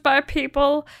that's used by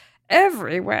people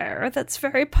everywhere, that's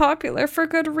very popular for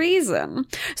good reason.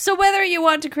 So whether you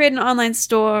want to create an online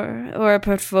store or a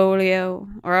portfolio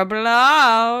or a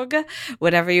blog,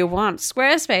 whatever you want,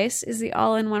 Squarespace is the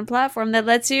all-in-one platform that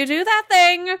lets you do that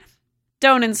thing.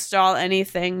 Don't install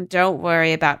anything. Don't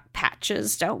worry about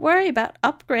patches. Don't worry about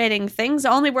upgrading things.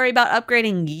 Only worry about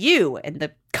upgrading you and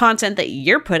the content that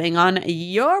you're putting on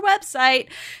your website.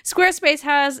 Squarespace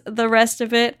has the rest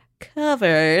of it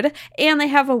covered, and they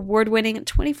have award-winning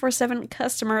 24/7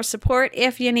 customer support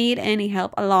if you need any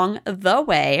help along the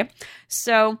way.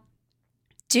 So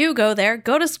Do go there.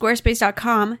 Go to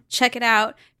squarespace.com. Check it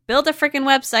out. Build a freaking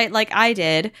website like I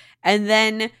did. And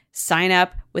then sign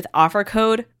up with offer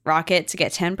code ROCKET to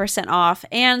get 10% off.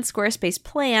 And Squarespace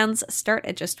plans start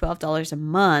at just $12 a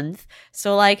month.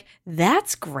 So, like,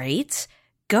 that's great.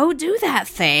 Go do that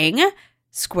thing.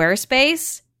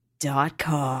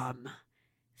 Squarespace.com.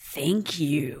 Thank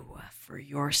you for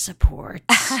your support.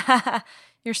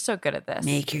 You're so good at this.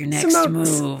 Make your next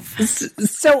move.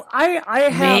 So I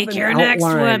have Make your next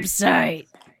website.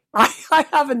 I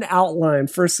have an outline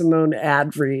for Simone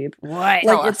ad read. What?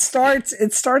 Like it starts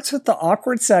with the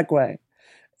awkward segue.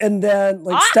 And then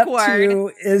like step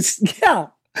 2 is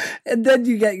and then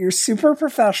you get your super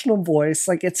professional voice.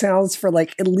 Like it sounds for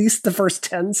like at least the first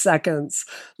 10 seconds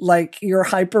like you're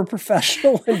hyper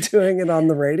professional when doing it on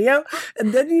the radio.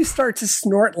 And then you start to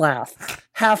snort laugh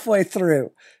halfway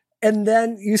through. And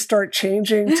then you start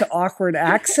changing to awkward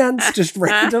accents just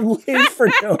randomly for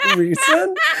no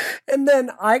reason. And then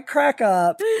I crack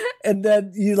up and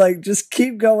then you like just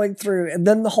keep going through and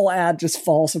then the whole ad just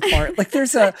falls apart. Like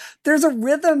there's a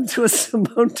rhythm to a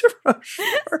Simone de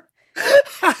Rochefort.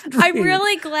 I'm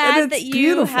really glad that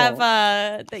you have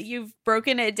that you've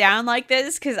broken it down like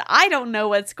this because I don't know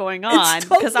what's going on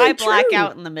because I black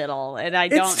out in the middle and I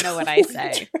don't know what I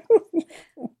say.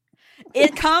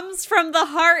 It comes from the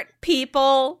heart,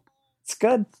 people. It's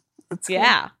good.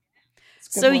 Yeah.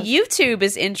 So YouTube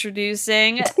is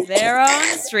introducing their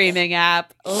own streaming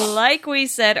app. Like we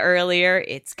said earlier,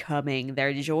 it's coming.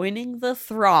 They're joining the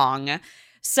throng.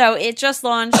 So it just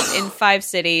launched in 5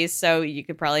 cities. So you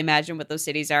could probably imagine what those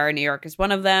cities are. New York is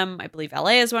one of them. I believe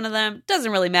LA is one of them.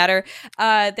 Doesn't really matter.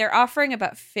 They're offering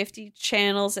about 50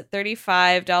 channels at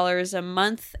 $35 a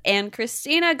month. And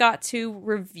Christina got to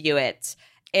review it.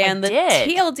 And the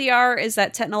TLDR is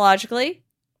that technologically,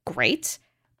 great.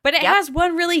 But it has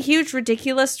one really huge,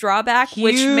 ridiculous drawback,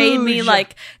 which made me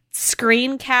like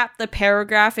screen cap the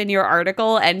paragraph in your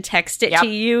article and text it to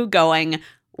you going,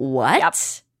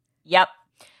 what? Yep.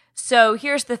 So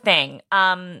here's the thing.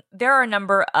 There are a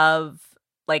number of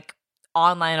like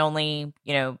online only,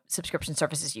 subscription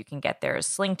services you can get. There's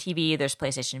Sling TV, there's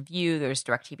PlayStation Vue, there's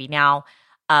DirecTV Now.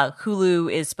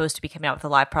 Hulu is supposed to be coming out with a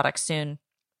live product soon.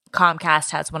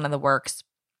 Comcast has one in the works.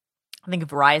 I think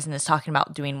Verizon is talking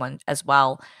about doing one as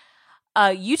well.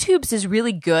 YouTube's is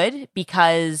really good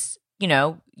because,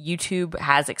 YouTube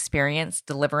has experience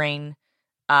delivering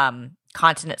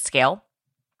content at scale.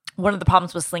 One of the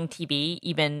problems with Sling TV,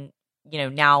 even,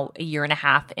 now a year and a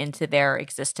half into their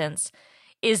existence,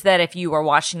 is that if you are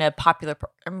watching a popular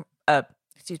program,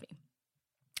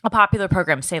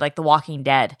 say like The Walking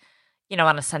Dead,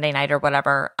 on a Sunday night or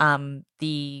whatever,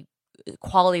 the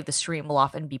quality of the stream will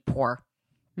often be poor.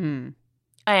 And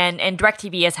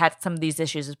DirecTV has had some of these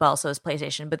issues as well, so has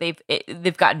PlayStation, but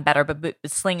they've gotten better, but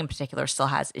Sling in particular still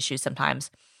has issues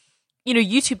sometimes.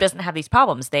 YouTube doesn't have these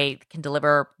problems. They can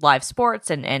deliver live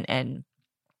sports and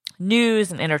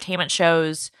news and entertainment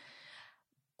shows.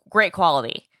 Great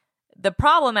quality. The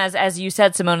problem, as you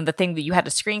said, Simone, the thing that you had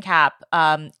to screen cap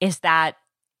is that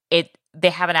they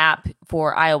have an app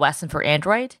for iOS and for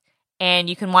Android, and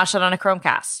you can watch it on a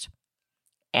Chromecast.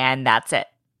 And that's it.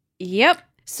 Yep.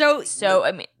 So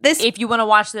I mean, if you want to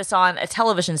watch this on a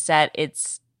television set,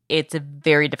 it's a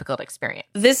very difficult experience.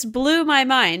 This blew my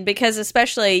mind because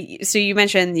especially, so you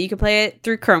mentioned you can play it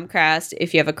through Chromecast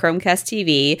if you have a Chromecast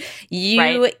TV.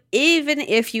 Even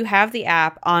if you have the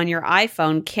app on your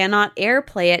iPhone, cannot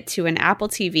AirPlay it to an Apple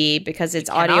TV because it's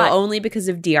audio only because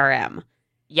of DRM.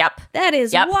 Yep. That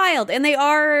is wild. And they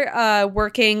are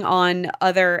working on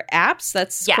other apps.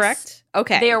 That's correct?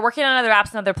 Okay. They are working on other apps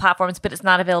and other platforms, but it's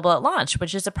not available at launch,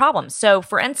 which is a problem. So,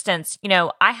 for instance,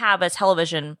 I have a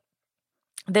television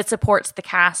that supports the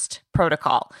Cast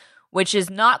protocol, which is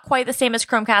not quite the same as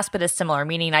Chromecast, but is similar,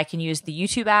 meaning I can use the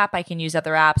YouTube app, I can use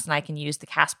other apps, and I can use the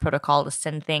Cast protocol to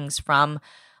send things from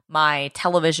my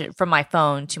television, from my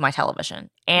phone to my television.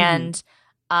 And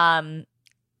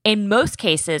in most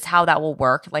cases, how that will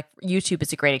work, like YouTube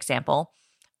is a great example.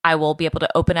 I will be able to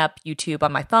open up YouTube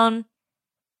on my phone,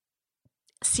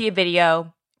 see a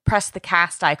video, press the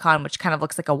Cast icon, which kind of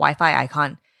looks like a Wi-Fi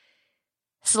icon,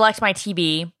 select my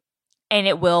TV, and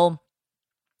it will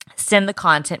send the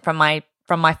content from my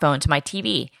phone to my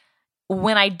TV.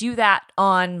 When I do that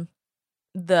on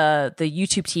the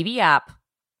YouTube TV app,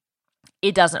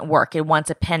 it doesn't work. It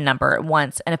wants a PIN number. It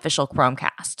wants an official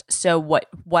Chromecast. So what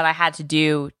I had to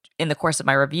do in the course of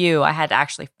my review, I had to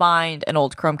actually find an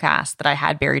old Chromecast that I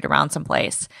had buried around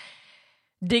someplace,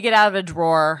 dig it out of a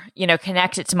drawer,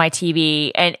 connect it to my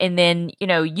TV and then,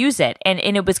 use it. And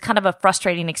it was kind of a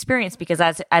frustrating experience because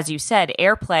as you said,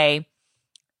 AirPlay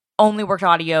only worked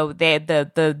audio.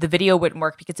 The video wouldn't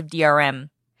work because of DRM.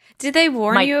 Did they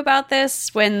warn you about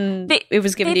this when it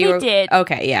was given to you? They did.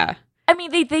 Okay, yeah. I mean,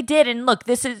 they did, and look,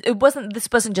 this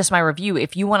wasn't just my review.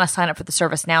 If you want to sign up for the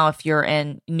service now, if you're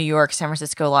in New York, San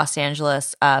Francisco, Los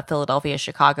Angeles, Philadelphia,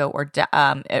 Chicago,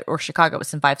 or Chicago,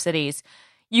 it's in 5 cities,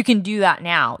 you can do that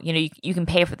now. You know, you can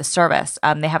pay for the service.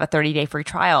 They have a 30-day free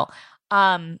trial.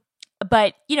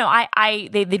 But you know,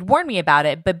 they'd warned me about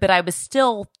it, but I was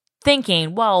still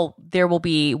thinking, well, there will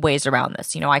be ways around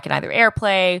this. You know, I can either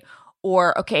AirPlay.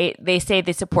 Or, okay, they say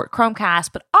they support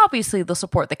Chromecast, but obviously they'll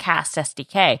support the Cast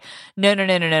SDK. No.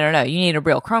 You need a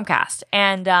real Chromecast.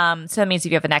 And so that means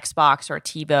if you have an Xbox or a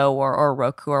TiVo or a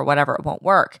Roku or whatever, it won't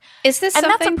work. Is this and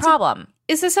something that's a problem.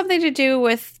 Is this something to do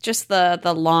with just the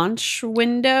launch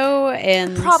window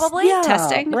and probably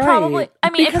testing? Right. Probably. I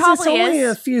mean, because it probably it's only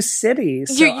is. a few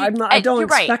cities, so I don't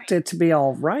expect it to be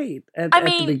all right at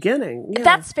the beginning. Yeah.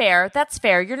 That's fair. That's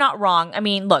fair. You're not wrong. I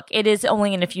mean, look, it is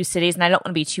only in a few cities, and I don't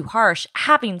want to be too harsh.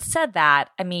 Having said that,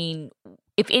 I mean,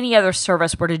 if any other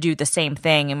service were to do the same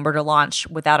thing and were to launch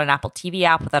without an Apple TV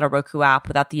app, without a Roku app,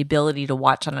 without the ability to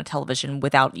watch on a television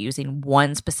without using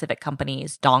one specific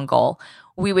company's dongle,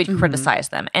 we would criticize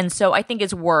them. And so I think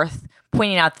it's worth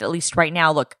pointing out that at least right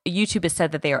now, look, YouTube has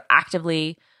said that they are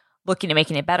actively looking at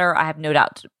making it better. I have no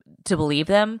doubt to believe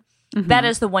them. That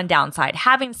is the one downside.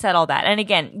 Having said all that, and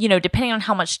again, you know, depending on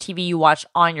how much TV you watch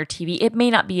on your TV, it may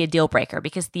not be a deal breaker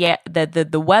because the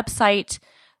website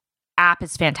app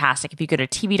is fantastic. If you go to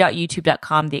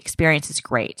tv.youtube.com, the experience is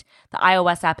great. The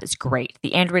iOS app is great.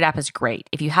 The Android app is great.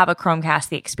 If you have a Chromecast,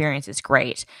 the experience is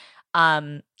great.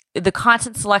 The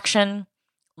content selection,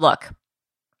 look,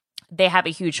 they have a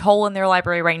huge hole in their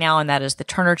library right now, and that is the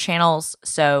Turner channels.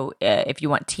 So if you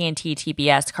want TNT,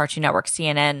 TBS, Cartoon Network,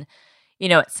 CNN, you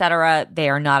know, et cetera, they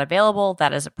are not available.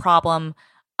 That is a problem.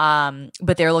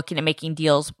 But they're looking at making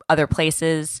deals other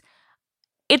places.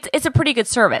 It's a pretty good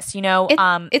service, you know.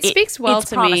 It speaks well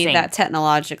to me that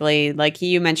technologically, like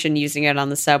you mentioned, using it on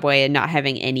the subway and not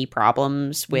having any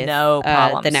problems with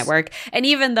the network. And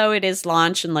even though it is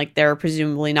launched and like there are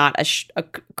presumably not a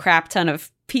crap ton of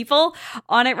people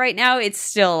on it right now, it's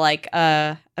still like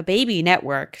a baby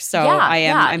network. So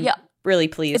I'm really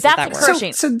pleased that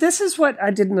works. So this is what I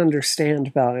didn't understand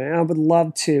about it, and I would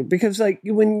love to, because like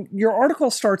when your article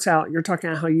starts out, you're talking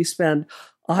about how you spend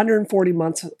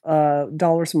 $140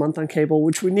 dollars a month on cable,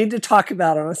 which we need to talk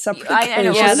about on a separate occasion. I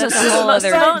know. Yeah, that's a whole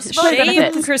other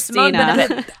shame,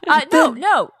 Christina.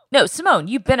 No, Simone,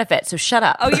 you benefit, so shut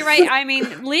up. Oh, you're right. I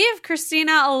mean, leave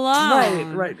Christina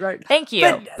alone. Right. Thank you.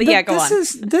 But yeah, go on.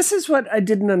 This is what I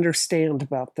didn't understand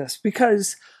about this,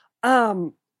 because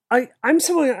I'm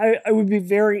someone I would be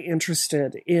very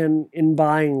interested in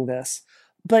buying this.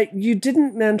 But you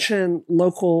didn't mention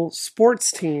local sports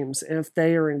teams if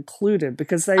they are included,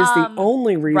 because that is the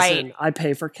only reason I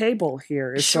pay for cable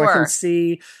here, is so I can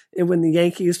see it when the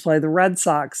Yankees play the Red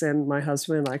Sox, and my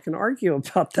husband and I can argue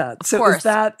about that. So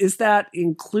is that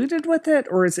included with it,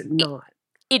 or is it not?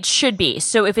 It should be.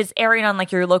 So if it's airing on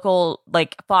like your local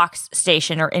like Fox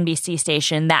station or NBC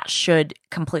station, that should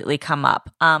completely come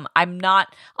up.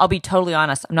 I'll be totally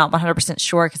honest, I'm not 100%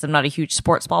 sure because I'm not a huge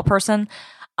sports ball person.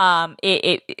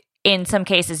 In some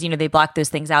cases, you know, they block those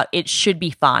things out. It should be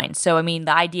fine. So, I mean,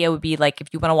 the idea would be like if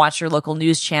you want to watch your local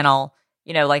news channel,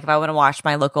 you know, like if I want to watch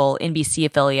my local NBC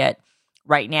affiliate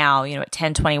right now, you know, at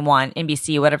 10:21,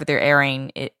 NBC, whatever they're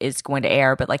airing is going to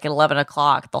air. But like at 11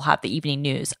 o'clock, they'll have the evening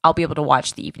news. I'll be able to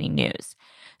watch the evening news.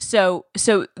 So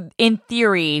in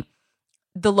theory,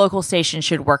 the local station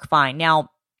should work fine. Now,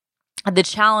 the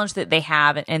challenge that they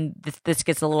have, and this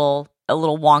gets a little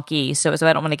wonky, so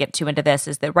I don't want to get too into this,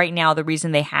 is that right now the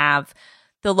reason they have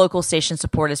the local station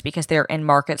support is because they're in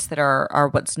markets that are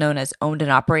what's known as owned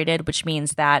and operated, which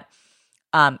means that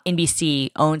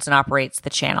NBC owns and operates the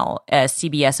channel,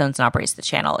 CBS owns and operates the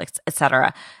channel, et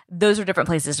cetera. Those are different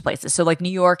places to places. So like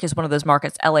New York is one of those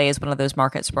markets, LA is one of those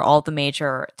markets where all the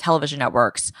major television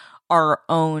networks are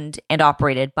owned and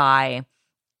operated by,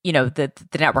 you know, the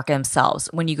network themselves.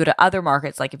 When you go to other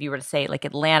markets, like if you were to say like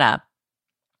Atlanta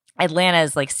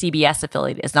is like CBS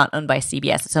affiliate, is not owned by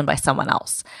CBS, it's owned by someone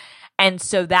else. And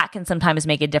so that can sometimes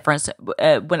make a difference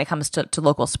when it comes to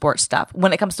local sports stuff.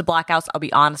 When it comes to blackouts, I'll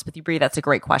be honest with you, Bree, that's a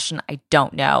great question. I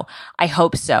don't know. I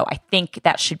hope so. I think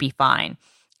that should be fine.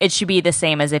 It should be the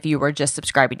same as if you were just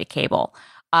subscribing to cable.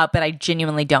 But I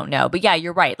genuinely don't know. But yeah,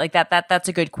 you're right. Like that's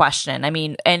a good question. I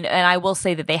mean, and I will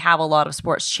say that they have a lot of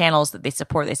sports channels that they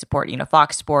support. They support, you know,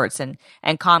 Fox Sports and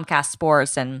Comcast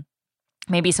Sports and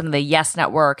maybe some of the Yes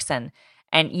networks and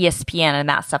ESPN and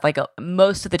that stuff. Like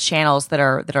most of the channels that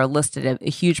are listed, a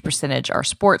huge percentage are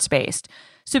sports based.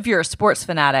 So if you're a sports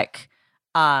fanatic,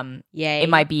 it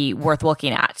might be worth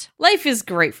looking at. Life is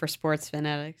great for sports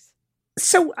fanatics.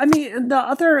 So, I mean, the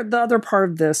other part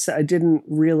of this I didn't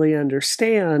really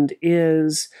understand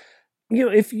is,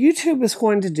 if YouTube is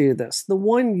going to do this, the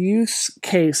one use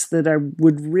case that I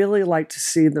would really like to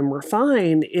see them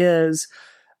refine is,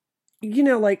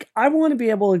 I want to be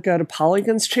able to go to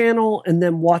Polygon's channel and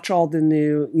then watch all the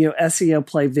new, SEO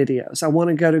play videos. I want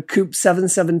to go to Coop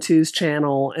 772's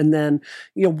channel and then,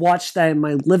 watch that in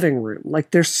my living room. Like,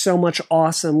 there's so much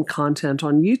awesome content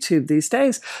on YouTube these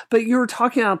days. But you were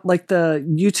talking about like the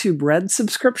YouTube Red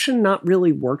subscription not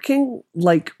really working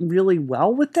like really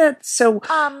well with it. So,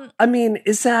 I mean,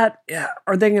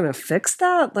 are they going to fix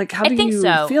that? Like, how do you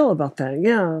feel about that?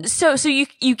 Yeah. So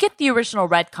you get the original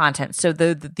Red content. So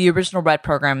the original Red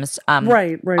programs are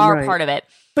part of it.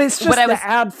 But it's just the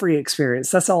ad-free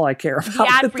experience. That's all I care about. The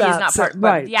ad-free is not part.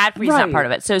 Right. The ad-free is not part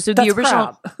of it. So the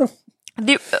original.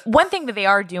 The one thing that they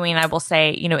are doing, I will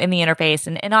say, in the interface,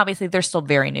 and obviously they're still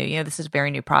very new. This is a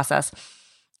very new process.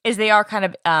 Is they are kind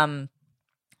of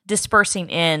dispersing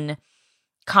in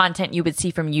content you would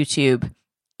see from YouTube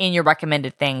in your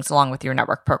recommended things along with your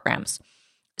network programs.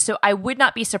 So I would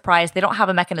not be surprised. They don't have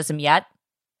a mechanism yet.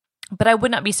 But I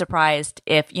would not be surprised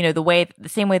if, the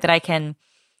same way that I can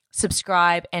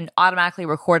subscribe and automatically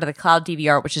record to the cloud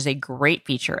DVR, which is a great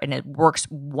feature and it works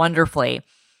wonderfully,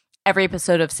 every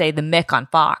episode of, say, The Mick on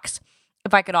Fox,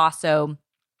 if I could also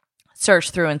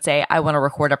search through and say, I want to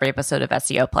record every episode of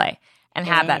SEO Play and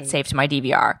have that saved to my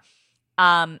DVR.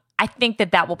 I think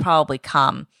that will probably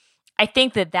come. I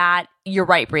think that you're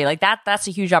right, Brie, like that's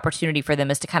a huge opportunity for them,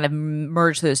 is to kind of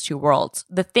merge those two worlds.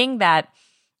 The thing that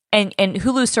And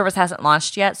Hulu's service hasn't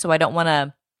launched yet, so I don't want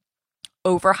to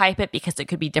overhype it because it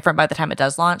could be different by the time it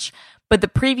does launch. But the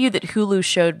preview that Hulu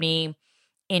showed me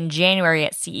in January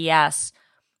at CES,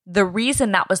 the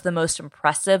reason that was the most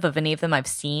impressive of any of them I've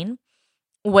seen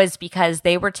was because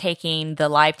they were taking the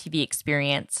live TV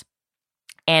experience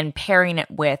and pairing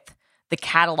it with the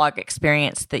catalog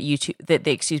experience that that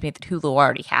Hulu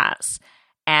already has.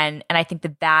 And I think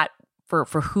that for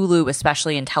Hulu,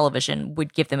 especially in television,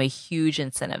 would give them a huge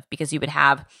incentive, because you would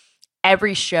have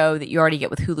every show that you already get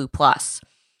with Hulu Plus,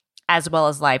 as well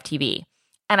as live TV.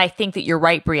 And I think that you're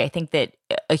right, Brie. I think that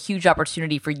a huge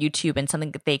opportunity for YouTube, and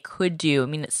something that they could do, I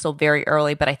mean, it's still very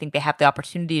early, but I think they have the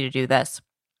opportunity to do this,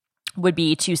 would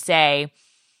be to say,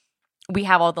 we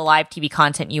have all the live TV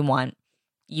content you want.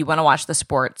 You want to watch the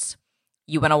sports.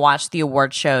 You want to watch the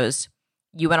award shows.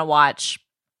 You want to watch,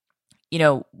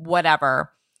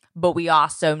 whatever. But we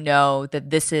also know that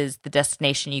this is the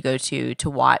destination you go to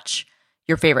watch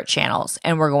your favorite channels,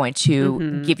 and we're going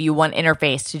to give you one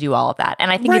interface to do all of that. And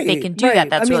I think if they can do that,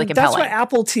 that's really compelling. That's what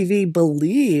Apple TV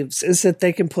believes, is that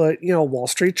they can put, Wall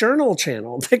Street Journal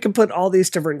channel. They can put all these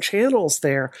different channels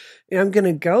there. And I'm going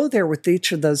to go there with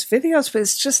each of those videos, but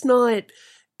it's just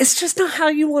not how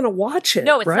you want to watch it.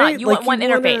 No, it's not. You want one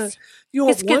interface. You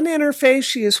want one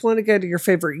interface. You just want to go to your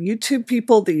favorite YouTube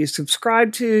people that you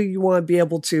subscribe to. You want to be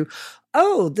able to,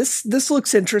 this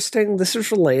looks interesting. This is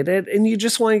related. And you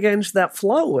just want to get into that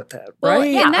flow with it, right?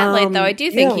 Well, in that light, though, I do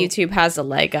think YouTube has a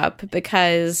leg up,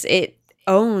 because it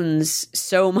owns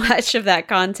so much of that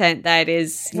content that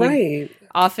is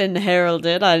often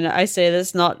heralded. And I say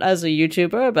this not as a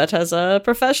YouTuber, but as a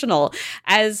professional,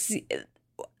 as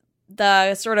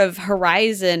the sort of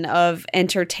horizon of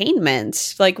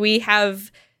entertainment. Like, we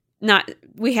have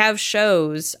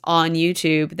shows on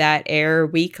YouTube that air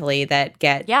weekly that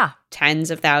get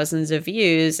tens of thousands of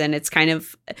views, and it's kind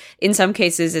of, in some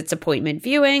cases it's appointment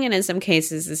viewing, and in some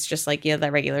cases it's just like,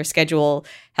 the regular schedule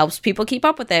helps people keep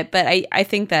up with it. But I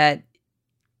think that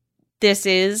this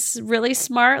is really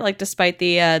smart, like, despite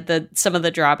the some of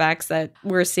the drawbacks that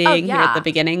we're seeing here at the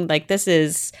beginning. Like, this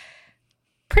is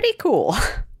pretty cool.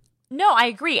 No, I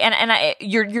agree. And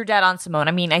you're dead on, Simone.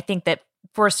 I mean, I think that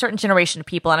for a certain generation of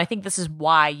people, and I think this is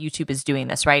why YouTube is doing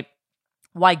this, right?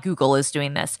 Why Google is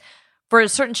doing this. For a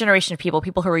certain generation of people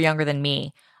who are younger than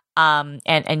me,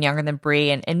 and younger than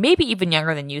Brie, and maybe even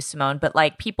younger than you, Simone, but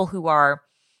like people who are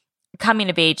coming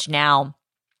of age now,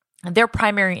 their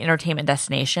primary entertainment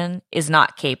destination is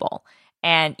not cable.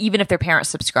 And even if their parents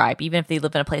subscribe, even if they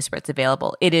live in a place where it's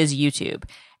available, it is YouTube.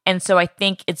 And so I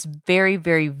think it's very,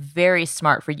 very, very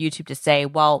smart for YouTube to say,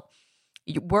 well,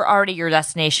 we're already your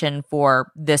destination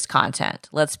for this content.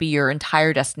 Let's be your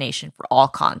entire destination for all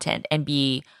content and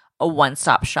be a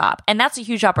one-stop shop. And that's a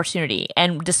huge opportunity.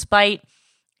 And despite,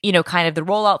 kind of the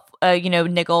rollout,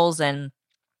 niggles and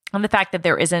the fact that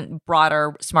there isn't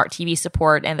broader smart TV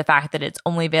support, and the fact that it's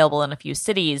only available in a few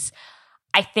cities,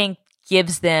 I think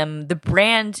gives them the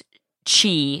brand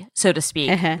chi, so to speak,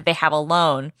 that they have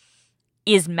alone,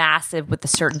 is massive with a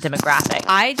certain demographic.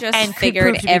 I just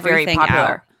figured everything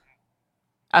out.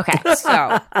 Okay.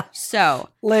 So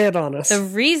lay it on us. The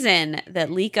reason that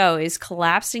Liko is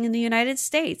collapsing in the United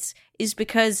States is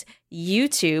because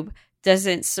YouTube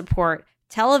doesn't support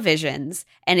televisions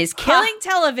and is killing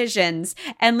televisions.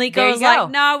 And Liko is like,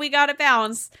 no, we got to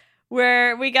bounce.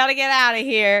 We got to get out of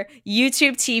here.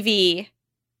 YouTube TV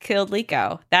killed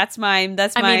Liko. That's my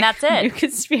that's it. New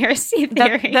conspiracy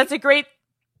theory. That's a great.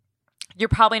 You're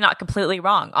probably not completely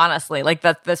wrong, honestly. Like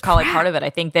that's probably part of it. I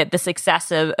think that the success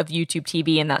of YouTube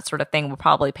TV and that sort of thing will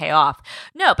probably pay off.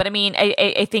 No, but I mean,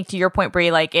 I think to your point,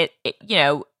 Brie, like it, you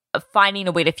know, finding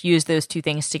a way to fuse those two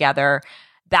things together,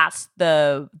 that's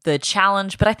the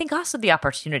challenge, but I think also the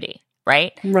opportunity,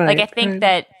 right? Like I think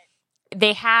that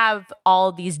they have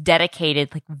all these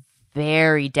dedicated, like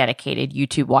very dedicated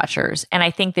YouTube watchers, and I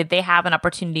think that they have an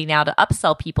opportunity now to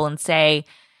upsell people and say,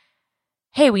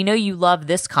 hey, we know you love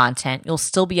this content. You'll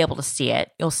still be able to see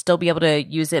it. You'll still be able to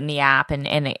use it in the app and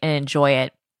enjoy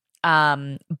it.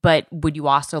 But would you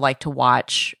also like to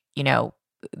watch, you know,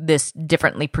 this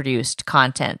differently produced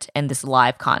content and this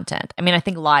live content? I mean, I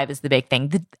think live is the big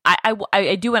thing.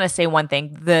 I do want to say one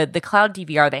thing. The cloud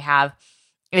DVR they have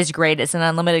is great. It's an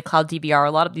unlimited cloud DVR.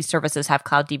 A lot of these services have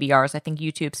cloud DVRs. I think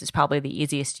YouTube's is probably the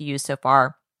easiest to use so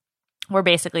far, where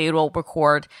basically it will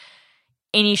record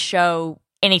any show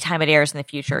anytime it airs in the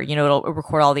future. You know, it'll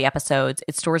record all the episodes.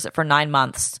 It stores it for 9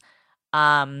 months.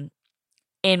 In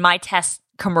my test,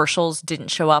 commercials didn't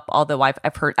show up, although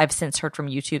I've since heard from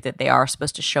YouTube that they are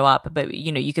supposed to show up, but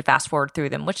you know, you could fast forward through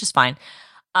them, which is fine.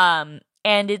 And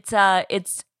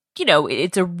it's you know,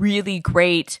 it's a really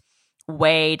great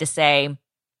way to say,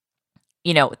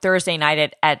 you know, Thursday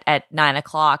night at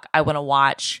 9:00, I want to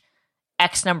watch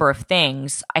X number of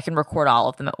things. I can record all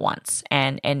of them at once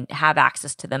and have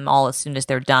access to them all as soon as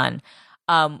they're done.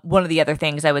 One of the other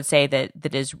things I would say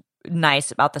that is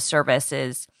nice about the service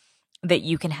is that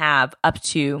you can have up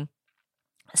to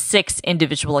 6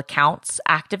 individual accounts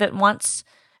active at once.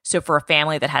 So for a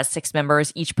family that has 6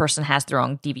 members, each person has their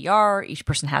own DVR, each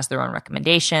person has their own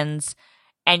recommendations,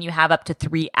 and you have up to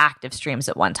 3 active streams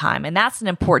at one time. And that's an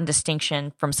important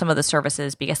distinction from some of the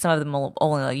services, because some of them will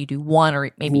only let you do 1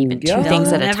 or maybe even 2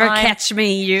 things at a time. Never catch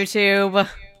me, YouTube.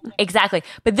 Exactly.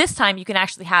 But this time you can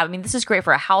actually have, I mean, this is great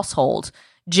for a household,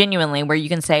 genuinely, where you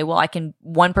can say, well,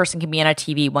 one person can be on a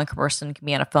TV, one person can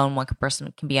be on a phone, one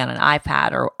person can be on an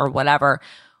iPad or whatever.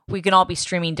 We can all be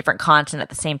streaming different content at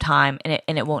the same time, and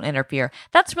it won't interfere.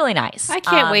 That's really nice. I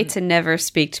can't wait to never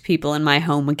speak to people in my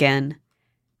home again.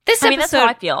 This episode that's how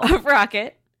I feel. Of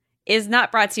Rocket is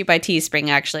not brought to you by Teespring,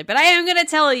 actually, but I am going to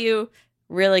tell you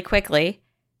really quickly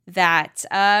that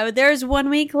there's 1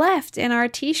 week left in our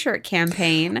t-shirt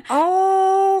campaign.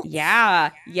 Oh,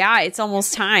 yeah, it's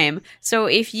almost time. So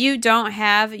if you don't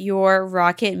have your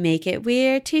Rocket Make It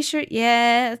Weird t-shirt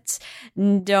yet,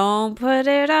 don't put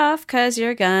it off, because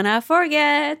you're gonna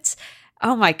forget.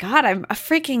 Oh my God, I'm a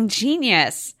freaking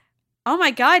genius. Oh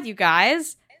my God, you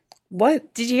guys.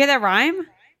 What? Did you hear that rhyme?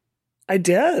 I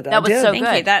did. That was so Thank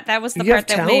good. you. That was the part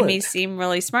that made me seem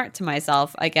really smart to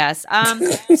myself, I guess.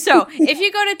 So if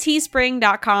you go to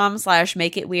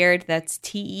teespring.com/makeitweird, that's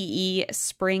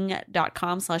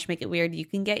teespring.com/makeitweird, you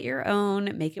can get your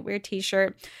own Make It Weird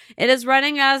t-shirt. It is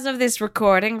running as of this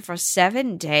recording for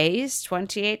 7 days,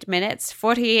 28 minutes,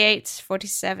 48,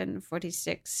 47,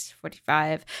 46,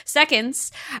 45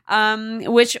 seconds,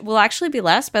 which will actually be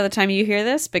less by the time you hear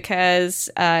this, because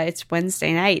it's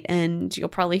Wednesday night and you'll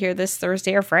probably hear this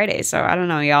Thursday or Friday. So I don't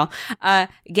know, y'all.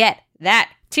 Get that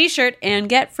t-shirt and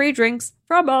get free drinks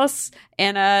from us,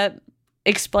 and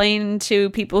explain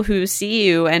to people who see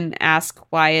you and ask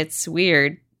why it's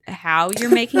weird, how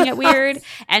you're making it weird,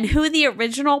 and who the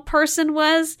original person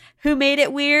was who made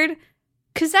it weird.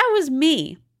 Because that was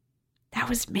me. That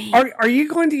was me. Are you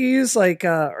going to use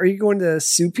are you going to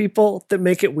sue people that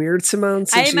make it weird, Simone?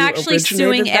 I am actually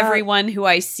suing everyone who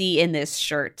I see in this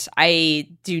shirt. I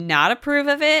do not approve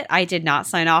of it. I did not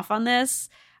sign off on this.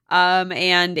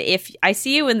 And if I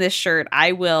see you in this shirt,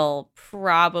 I will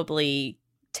probably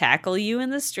tackle you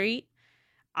in the street.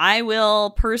 I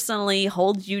will personally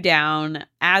hold you down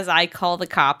as I call the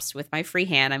cops with my free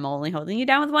hand. I'm only holding you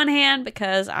down with one hand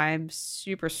because I'm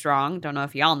super strong. Don't know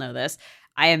if y'all know this.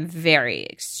 I am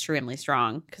extremely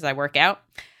strong because I work out.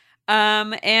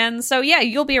 And so, yeah,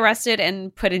 you'll be arrested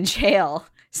and put in jail.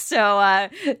 So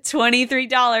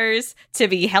 $23 to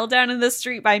be held down in the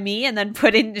street by me and then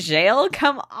put in jail?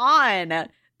 Come on.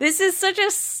 This is such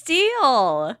a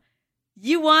steal.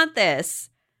 You want this.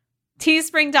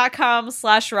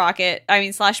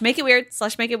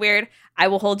 Teespring.com/make it weird. I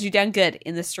will hold you down good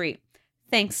in the street.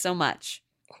 Thanks so much.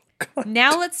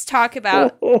 Now let's talk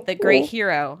about the great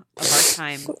hero of our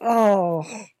time.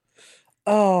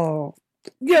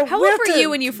 Yeah. How old were you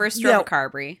when you first drove a car,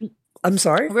 Brie? I'm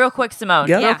sorry? Real quick, Simone.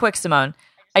 Yeah. Real quick, Simone.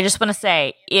 I just want to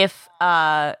say, if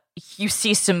you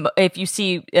see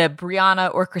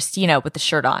Brianna or Christina with the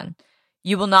shirt on,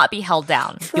 you will not be held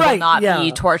down. You will not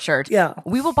be tortured. Yeah.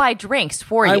 We will buy drinks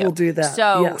for you. I will do that.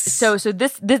 So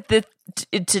this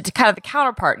to kind of the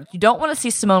counterpart, you don't want to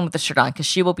see Simone with the shirt on because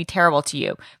she will be terrible to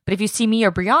you. But if you see me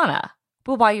or Brianna,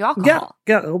 we'll buy you alcohol.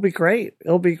 Yeah, it'll be great.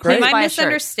 Am I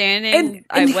misunderstanding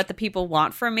what the people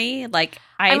want from me? Like,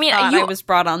 I thought I was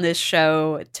brought on this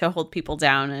show to hold people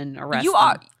down and arrest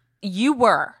them. You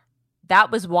were.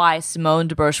 That was why Simone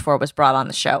de Rochefort was brought on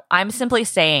the show. I'm simply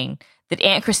saying that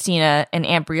Aunt Christina and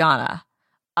Aunt Brianna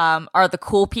are the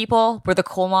cool people. We're the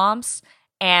cool moms,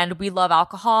 and we love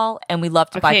alcohol, and we love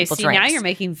to buy people drinks. Now you're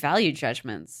making value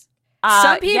judgments.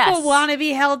 Some people want to be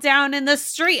held down in the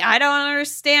street. I don't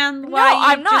understand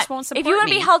why just won't support me. If you want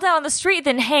to be held down on the street,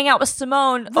 then hang out with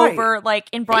Simone over like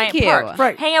in Bryant Park.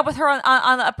 Right. Hang out with her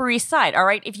on the Upper East Side. All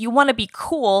right. If you want to be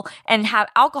cool and have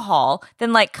alcohol,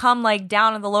 then like come like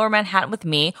down in the Lower Manhattan with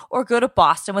me, or go to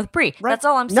Boston with Brie. Right. That's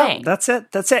all I'm saying. That's it.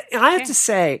 And I have to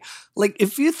say, like,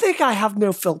 if you think I have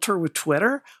no filter with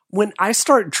Twitter, when I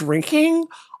start drinking,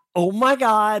 oh my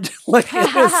God, like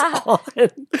it is on.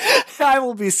 I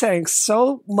will be saying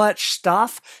so much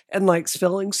stuff and like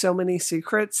spilling so many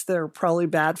secrets that are probably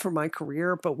bad for my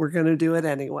career, but we're going to do it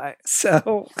anyway.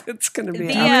 So it's going to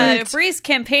be Brie's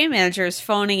campaign manager is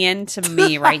phoning in to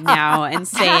me right now and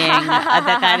saying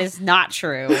that is not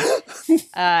true.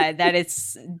 That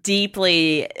it's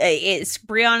deeply,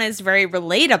 Brianna is very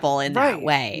relatable in that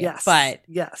way. Yes. But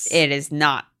it is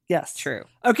not. Yes. True.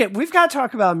 Okay, we've got to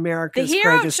talk about America's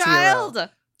greatest child. hero.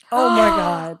 Oh my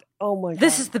God.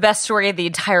 This is the best story of the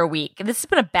entire week. This has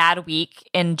been a bad week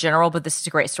in general, but this is a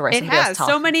great story. It has.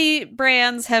 So many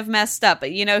brands have messed up.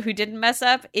 But you know who didn't mess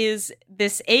up is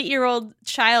this 8-year-old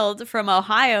child from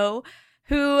Ohio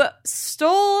who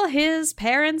stole his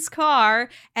parents' car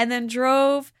and then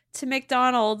drove to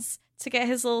McDonald's to get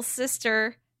his little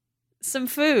sister some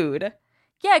food.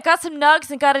 Yeah, got some nugs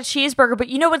and got a cheeseburger. But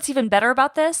you know what's even better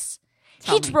about this?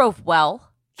 He drove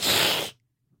well.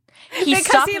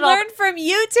 Because he learned from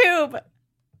YouTube.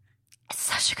 It's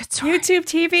such a good story. YouTube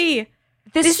TV.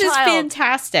 This is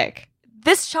fantastic.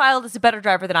 This child is a better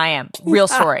driver than I am. Real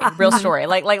story. Real story.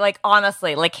 Like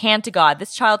honestly, like hand to God,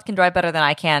 this child can drive better than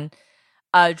I can.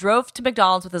 Drove to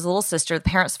McDonald's with his little sister. The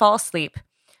parents fall asleep.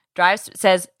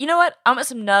 Says, you know what? I want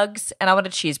some nugs and I want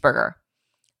a cheeseburger.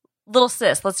 Little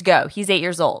sis, let's go. He's 8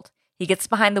 years old. He gets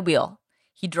behind the wheel.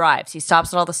 He drives. He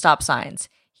stops at all the stop signs.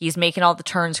 He's making all the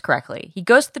turns correctly. He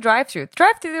goes to the drive-thru. The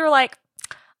drive-thru, they were like,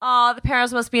 oh, the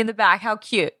parents must be in the back. How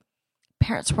cute.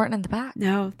 Parents weren't in the back.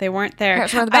 No, they weren't there.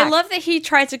 Parents were in the back. I love that he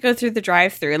tried to go through the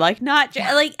drive-thru. Like,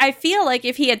 I feel like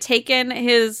if he had taken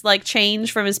his, like,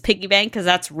 change from his piggy bank, because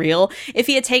that's real. If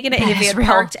he had taken it and if he had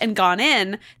parked and gone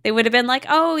in, they would have been like,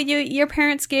 oh, your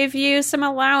parents gave you some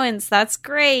allowance. That's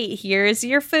great. Here's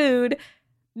your food.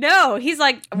 No, he's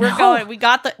like, going. We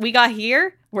got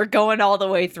here. We're going all the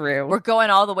way through. We're going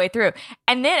all the way through.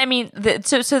 And then, I mean,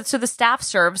 so the staff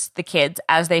serves the kids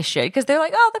as they should because they're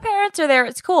like, oh, the parents are there.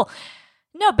 It's cool.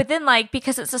 No, but then, like,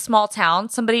 because it's a small town,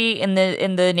 somebody in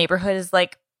the neighborhood is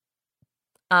like,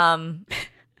 why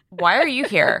are you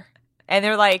here? And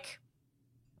they're like,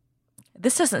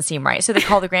 this doesn't seem right. So they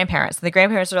call the grandparents, and the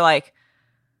grandparents are like,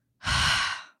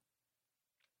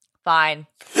 fine.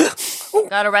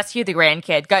 Gotta rescue the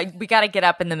grandkid. We gotta get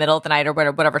up in the middle of the night or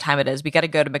whatever time it is. We gotta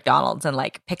go to McDonald's and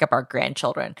like pick up our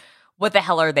grandchildren. What the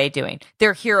hell are they doing?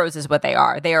 They're heroes is what they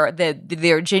are.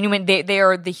 They're genuine. They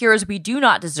are the heroes we do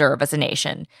not deserve as a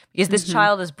nation because this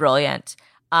child is brilliant.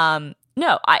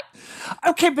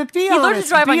 Okay, but be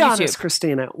honest,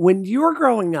 Christina. When you were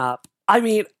growing up, I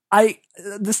mean,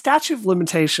 the statute of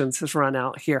limitations has run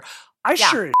out here. I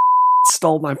sure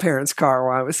stole my parents' car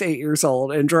when I was 8 years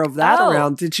old and drove that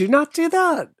around. Did you not do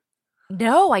that?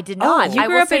 No, I did not. You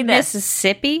grew up in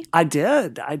Mississippi? I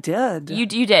did. You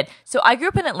did. So I grew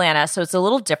up in Atlanta, so it's a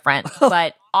little different,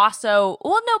 but also,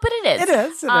 well, no, but it is. It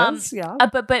is, yeah.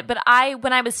 But when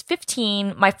I was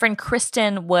 15, my friend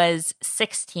Kristen was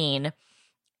 16,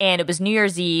 and it was New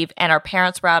Year's Eve, and our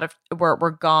parents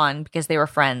were gone because they were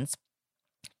friends,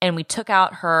 and we took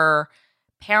out her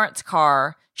parents'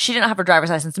 car. She didn't have her driver's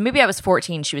license. Maybe I was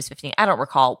 14, she was 15. I don't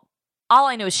recall. All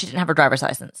I know is she didn't have her driver's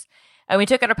license. And we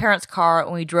took out our parents' car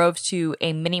and we drove to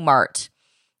a mini mart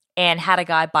and had a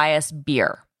guy buy us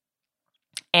beer.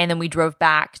 And then we drove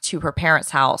back to her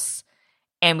parents' house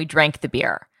and we drank the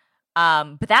beer.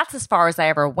 But that's as far as I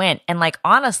ever went. And like,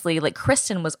 honestly, like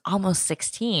Kristen was almost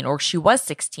 16, or she was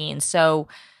 16. So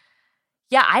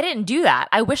yeah, I didn't do that.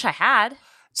 I wish I had.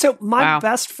 So my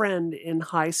best friend in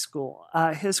high school,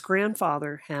 his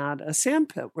grandfather had a sand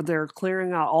pit where they're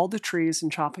clearing out all the trees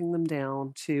and chopping them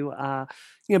down to,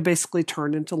 basically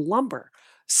turn into lumber.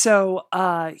 So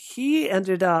he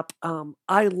ended up,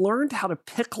 I learned how to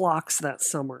pick locks that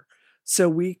summer so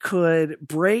we could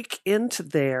break into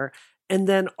there. And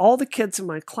then all the kids in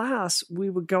my class, we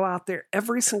would go out there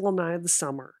every single night of the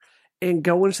summer and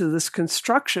go into this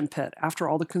construction pit after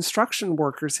all the construction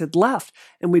workers had left.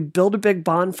 And we'd build a big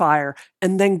bonfire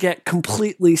and then get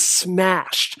completely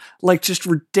smashed, like just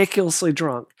ridiculously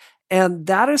drunk. And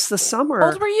that is the summer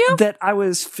How old were you? that I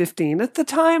was 15 at the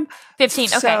time. 15,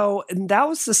 okay. So and that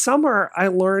was the summer I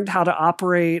learned how to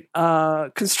operate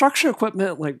construction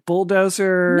equipment like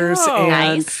bulldozers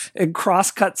and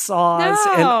crosscut saws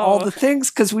and all the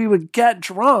things, because we would get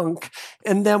drunk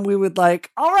and then we would like,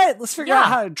 all right, let's figure out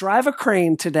how to drive a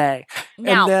crane today.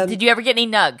 Now, and then, did you ever get any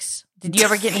nugs? Did you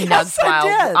ever get any nugs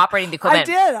while operating the equipment?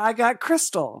 I did. I got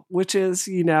crystal, which is,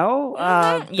 yes,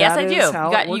 I do.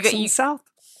 How it works in the South.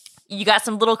 You got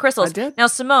some little crystals. I did. Now,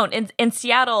 Simone, in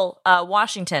Seattle,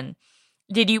 Washington,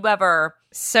 did you ever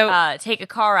take a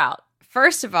car out?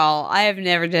 First of all, I have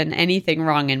never done anything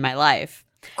wrong in my life.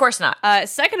 Of course not.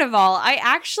 Second of all, I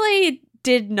actually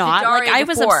did not. Like, I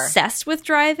was obsessed with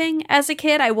driving as a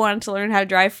kid. I wanted to learn how to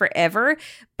drive forever,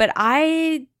 but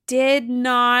I did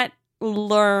not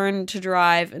learn to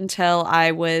drive until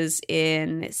I was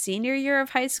in senior year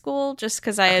of high school, just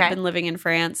because I had been living in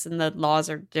France and the laws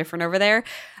are different over there.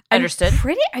 Understood.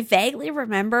 I vaguely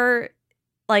remember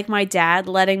like my dad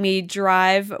letting me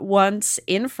drive once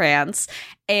in France,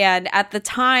 and at the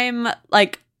time,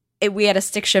 like we had a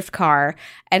stick shift car,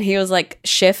 and he was like,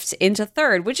 shift into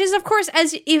third, which is, of course,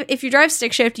 as if you drive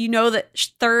stick shift, you know that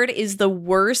third is the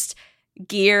worst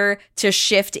gear to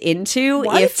shift into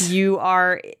if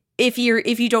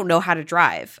you don't know how to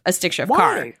drive a stick shift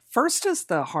car. First is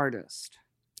the hardest.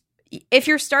 If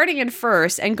you're starting in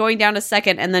first and going down to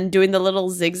second and then doing the little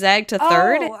zigzag to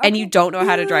third and you don't know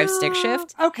how to drive stick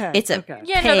shift, it's a pain.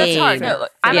 Yeah, no, that's hard. No,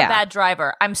 look, I'm a bad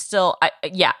driver. I'm still,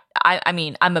 I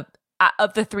mean,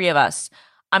 of the three of us,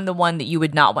 I'm the one that you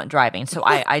would not want driving. So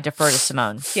I defer to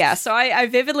Simone. Yeah, so I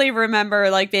vividly remember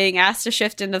like being asked to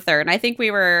shift into third. And I think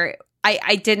we were...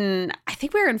 I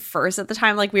think we were in first at the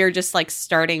time. Like we were just like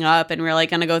starting up and we were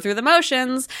like going to go through the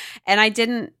motions. And I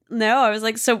didn't know. I was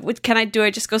like, so do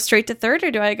I just go straight to third or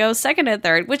do I go second and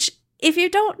third? Which if you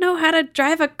don't know how to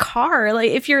drive a car, like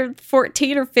if you're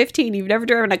 14 or 15, you've never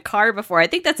driven a car before, I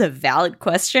think that's a valid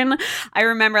question. I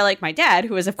remember like my dad,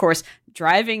 who was of course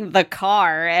driving the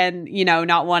car and,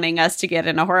 not wanting us to get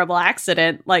in a horrible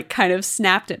accident, like kind of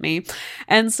snapped at me.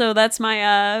 And so that's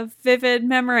my vivid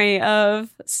memory of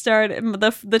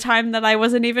the time that I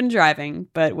wasn't even driving,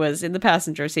 but was in the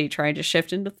passenger seat trying to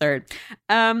shift into third.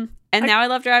 And now I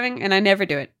love driving and I never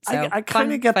do it. So I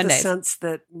kind of get the sense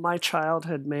that my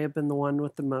childhood may have been the one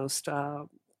with the most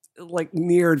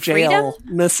near jail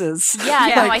misses. Yeah,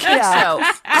 I think so.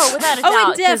 Oh, without a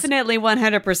doubt. It definitely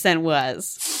 100%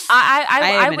 was.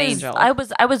 I am an angel. I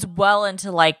was well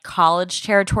into like college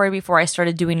territory before I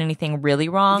started doing anything really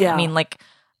wrong. Yeah. I mean, like,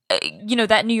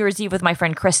 that New Year's Eve with my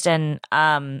friend Kristen,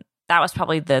 that was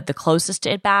probably the closest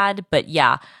to it bad. But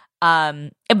yeah.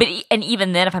 And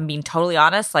even then, if I'm being totally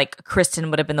honest, like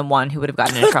Kristen would have been the one who would have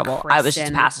gotten in trouble. I was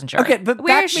just a passenger. Okay, but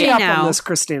back me up on this,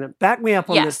 Christina. Back me up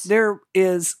on this. There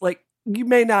is like, you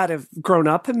may not have grown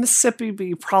up in Mississippi, but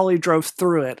you probably drove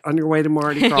through it on your way to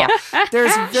Mardi Gras.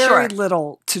 There's very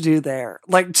little to do there.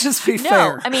 Like, just be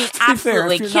fair. I mean,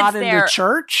 absolutely. If you're not into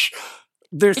church,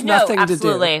 there's nothing to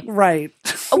do. Right.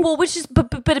 Well, which is,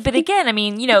 but again, I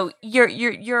mean, you're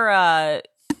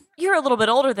a little bit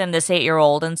older than this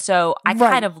 8-year-old. And so I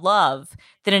kind of love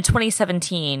that in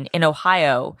 2017 in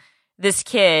Ohio, this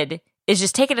kid is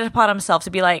just taking it upon himself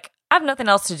to be like, I have nothing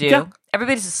else to do. Yeah.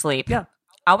 Everybody's asleep. Yeah.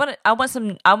 I want a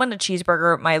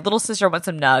cheeseburger. My little sister wants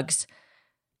some nugs.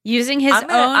 Using his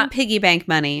own piggy bank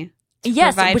money.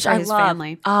 Yes, which for I his love.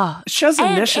 Family. Oh, shows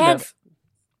initiative.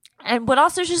 And what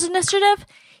also shows initiative?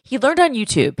 He learned on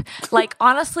YouTube. Like,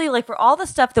 honestly, like for all the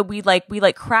stuff that we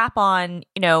crap on,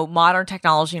 modern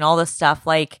technology and all this stuff,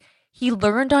 like he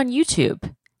learned on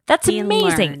YouTube. That's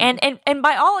amazing. And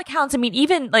by all accounts, I mean,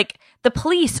 even like the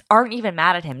police aren't even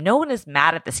mad at him. No one is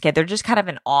mad at this kid. They're just kind of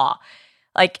in awe.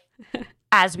 Like,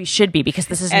 as we should be, because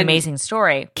this is an amazing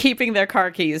story. Keeping their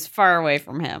car keys far away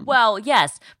from him. Well,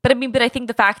 yes. But I think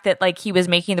the fact that like he was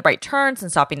making the right turns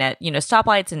and stopping at,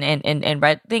 stoplights and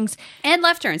red things. And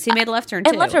left turns. He made a left turn too.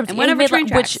 And left turns. And went over train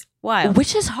tracks.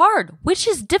 Which is hard, which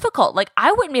is difficult. Like,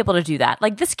 I wouldn't be able to do that.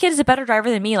 Like, this kid is a better driver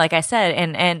than me, like I said,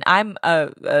 and I'm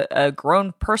a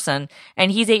grown person,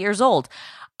 and he's 8 years old.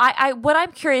 What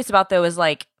I'm curious about, though, is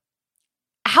like,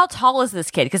 how tall is this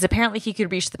kid? Because apparently he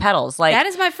could reach the pedals. Like, that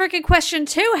is my freaking question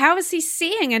too. How is he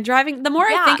seeing and driving? The more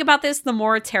I think about this, the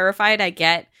more terrified I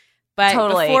get. But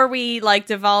before we like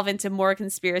devolve into more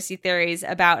conspiracy theories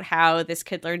about how this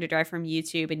kid learned to drive from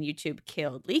YouTube and YouTube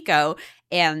killed Liko,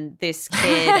 and this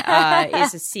kid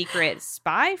is a secret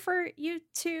spy for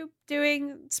YouTube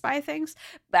doing spy things,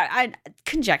 but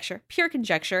pure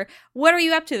conjecture. What are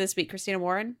you up to this week, Christina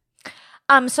Warren?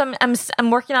 So I'm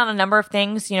working on a number of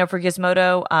things, for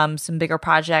Gizmodo, some bigger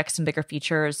projects, some bigger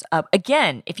features.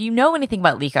 Again, if you know anything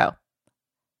about Liko,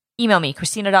 email me,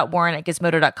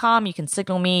 christina.warren@gizmodo.com. You can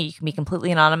signal me. You can be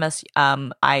completely anonymous.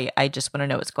 I just want to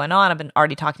know what's going on. I've been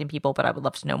already talking to people, but I would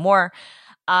love to know more.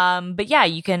 But yeah,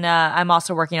 you can. I'm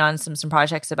also working on some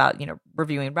projects about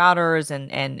reviewing routers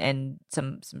and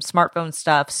some smartphone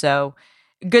stuff. So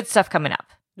good stuff coming up.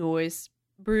 Noise.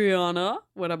 Brianna,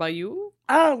 what about you?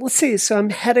 Let's see. So I'm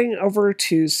heading over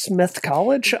to Smith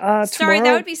College tomorrow. Sorry,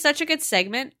 that would be such a good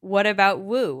segment. What about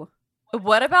Woo?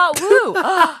 What about Woo?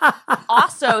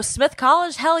 Also, Smith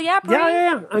College, hell yeah, Brie.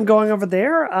 Yeah. I'm going over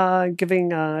there,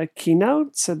 giving a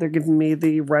keynote. So they're giving me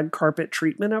the red carpet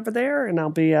treatment over there, and I'll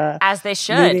be as they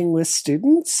should meeting with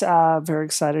students. Very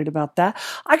excited about that.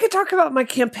 I could talk about my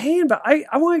campaign, but I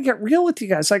want to get real with you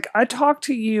guys. Like, I talked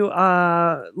to you,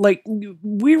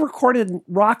 we recorded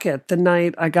Rocket the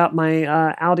night I got my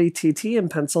Audi TT in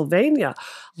Pennsylvania.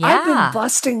 Yeah. I've been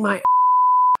busting my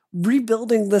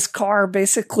rebuilding this car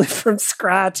basically from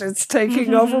scratch. It's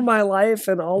taking over my life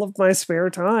and all of my spare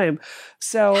time.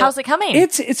 So how's it coming?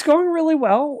 It's going really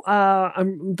well.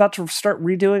 I'm about to start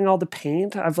redoing all the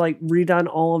paint. I've redone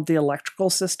all of the electrical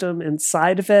system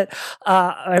inside of it.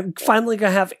 I'm finally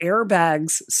gonna have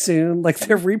airbags soon. Like,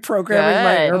 they're reprogramming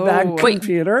my airbag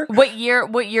computer. What year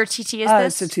TT is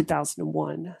this? It's a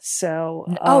 2001. So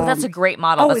that's a great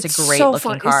model. That's a great so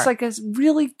looking fun. car. It's like a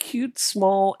really cute,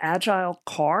 small, agile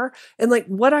car. And like,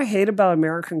 what I hate about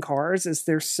American cars is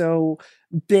they're so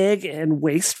big and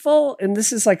wasteful. And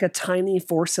this is like a tiny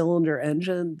 4-cylinder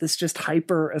engine that's just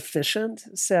hyper efficient.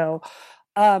 So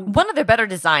one of their better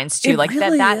designs too. Like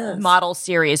really that model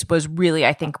series was really,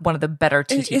 I think, one of the better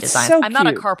TT designs. So I'm not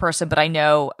a car person, but I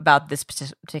know about this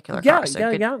particular car.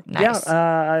 Nice.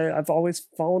 I've always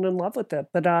fallen in love with it,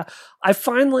 but I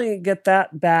finally get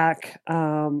that back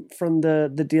from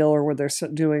the dealer where they're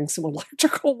doing some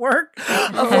electrical work.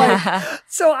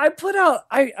 So I put out.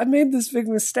 I made this big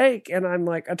mistake, and I'm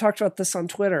like, I talked about this on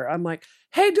Twitter. I'm like,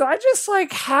 hey, do I just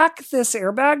hack this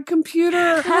airbag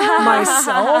computer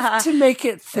myself to make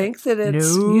it think that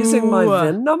it's using my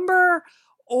VIN number?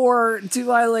 Or do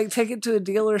I take it to a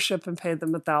dealership and pay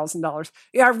them $1,000?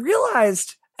 Yeah, I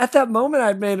realized at that moment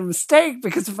I'd made a mistake,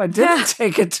 because if I didn't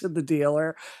take it to the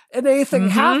dealer and anything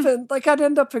happened, I'd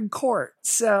end up in court.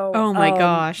 So, oh my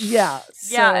gosh, yeah,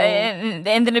 and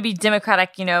then it'd be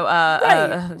Democratic,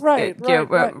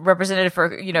 representative for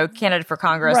candidate for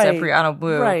Congress, Brianna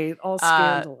Wu, right? All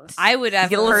scandalous. I would have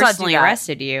personally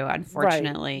arrested you.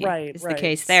 Unfortunately, is the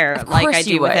case there, like I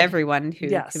do with everyone who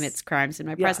commits crimes in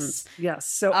my presence. Yes,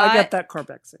 so I get that car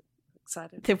back soon.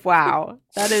 Excited. Wow,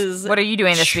 that is. What are you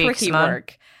doing this week, Simone?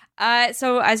 Work.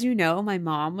 So as you know, my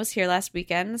mom was here last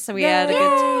weekend, so we had a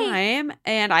good time,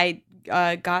 and I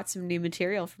got some new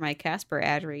material for my Casper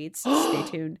ad reads. Stay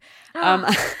tuned.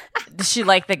 Did she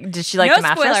like the no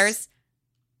mattress? Spoilers.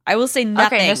 I will say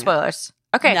nothing. Okay, no spoilers.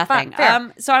 Okay, nothing.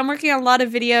 Fine, so I'm working on a lot of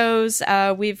videos.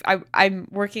 I'm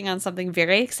working on something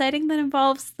very exciting that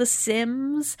involves The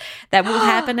Sims that will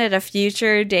happen at a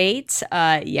future date.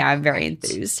 I'm very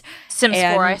enthused. Sims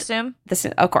 4, I assume.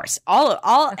 Of course,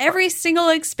 every single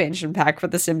expansion pack for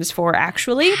The Sims 4,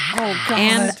 actually. Oh God.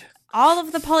 And all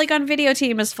of the Polygon video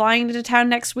team is flying into town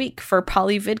next week for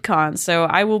PolyVidCon, so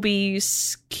I will be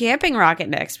camping Rocket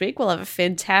next week. We'll have a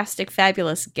fantastic,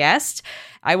 fabulous guest.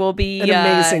 I will be an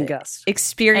amazing guest,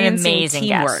 experiencing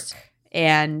teamwork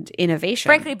and innovation.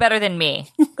 Frankly, better than me.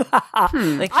 I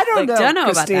don't know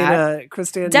about that.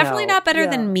 Christina, definitely not better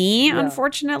than me,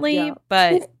 unfortunately,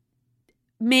 but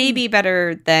maybe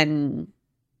better than.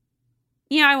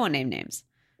 Yeah, I won't name names.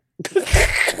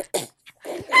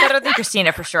 Better than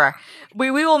Christina, for sure. We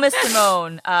will miss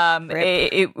Simone.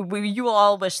 You will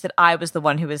all wish that I was the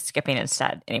one who was skipping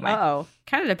instead. Anyway.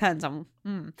 Kind of depends on.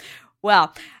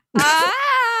 Well,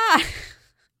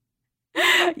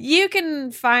 You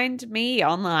can find me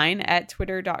online at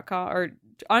twitter.com or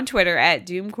on Twitter at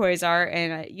doomquasar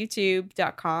and at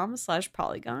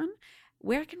youtube.com/polygon.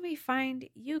 Where can we find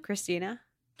you, Christina?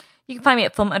 You can find me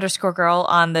at film_girl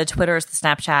on the Twitters, the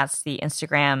Snapchats, the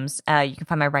Instagrams. You can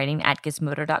find my writing at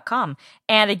gizmodo.com.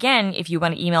 And again, if you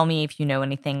want to email me, if you know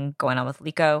anything going on with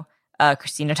Liko,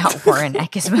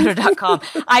 Christina.Warren@gizmodo.com.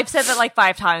 I've said that like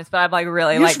 5 times, but I'm like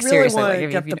really you like really seriously want like,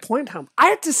 to get the point home. I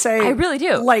have to say, I really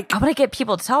do. Like, I want to get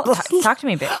people to talk to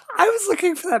me a bit. I was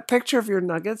looking for that picture of your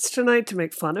nuggets tonight to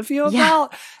make fun of you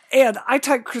about, and I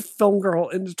typed Film Girl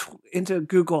into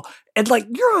Google, and like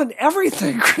you're on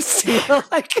everything, Christina.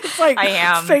 Like it's like I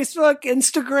am. Facebook,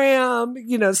 Instagram,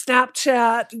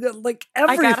 Snapchat, like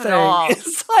everything. I got it all.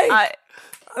 It's like.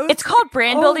 It's called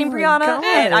brand building, Brianna,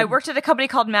 and I worked at a company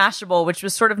called Mashable, which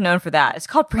was sort of known for that. It's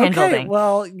called brand building.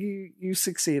 Well, you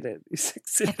succeeded. You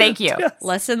succeeded. Thank you. Yes.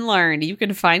 Lesson learned. You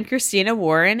can find Christina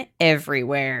Warren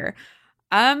everywhere.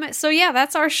 So yeah,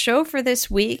 that's our show for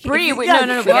this week. Bree, no, we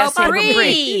gotta say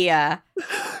Bree.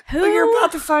 Who you're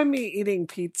about to find me eating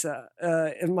pizza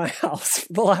in my house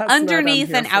for the last underneath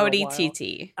night I'm an here for Audi a while.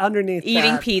 TT, underneath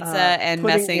eating that, pizza and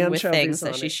putting messing with things that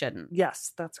anchovies she on it. shouldn't.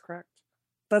 Yes, that's correct.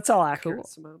 That's all accurate, Cool.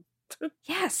 Simone.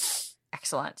 Yes.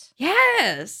 Excellent.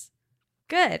 Yes.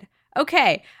 Good.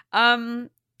 Okay.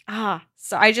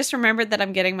 So I just remembered that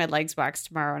I'm getting my legs waxed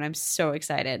tomorrow, and I'm so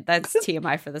excited. That's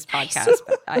TMI for this podcast.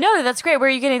 But No, that's great. Where are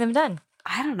you getting them done?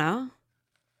 I don't know.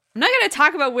 I'm not going to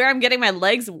talk about where I'm getting my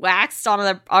legs waxed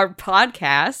on our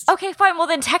podcast. Okay, fine. Well,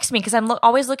 then text me because I'm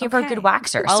always looking for a good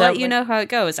waxer. I'll let you know how it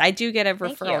goes. I do get a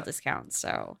referral discount,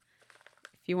 so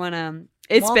if you want to,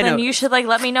 you should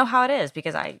let me know how it is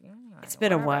because it's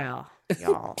been a while,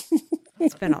 y'all.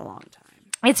 It's been a long time.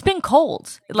 It's been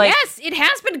cold. Yes, it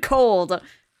has been cold.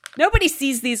 Nobody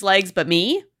sees these legs but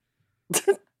me.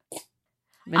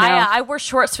 I wore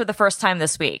shorts for the first time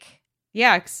this week.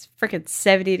 Yeah, it's freaking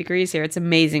 70 degrees here. It's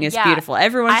amazing. It's beautiful.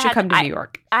 Everyone should come to New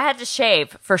York. I had to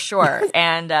shave for sure.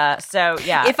 And so,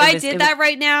 yeah. If I did that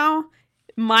right now,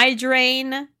 my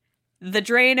drain, the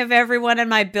drain of everyone in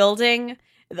my building,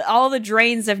 all the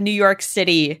drains of New York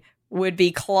City would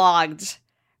be clogged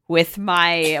with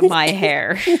my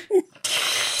hair.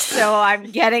 So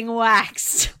I'm getting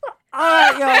waxed. All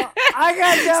right, y'all. I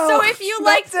gotta go. So if you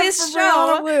like this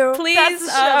show, please.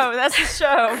 That's the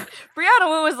show. Brianna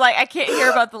Wu was like, I can't hear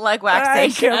about the leg waxing. I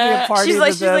can't be a party she's to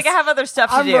like, this. she's like, I have other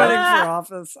stuff to do. I'm running for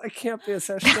office. I can't be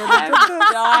associated with I'm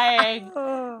this. dying.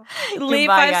 Leave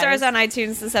 5 stars on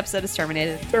iTunes. This episode is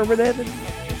terminated. Terminated.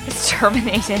 It's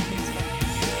terminated.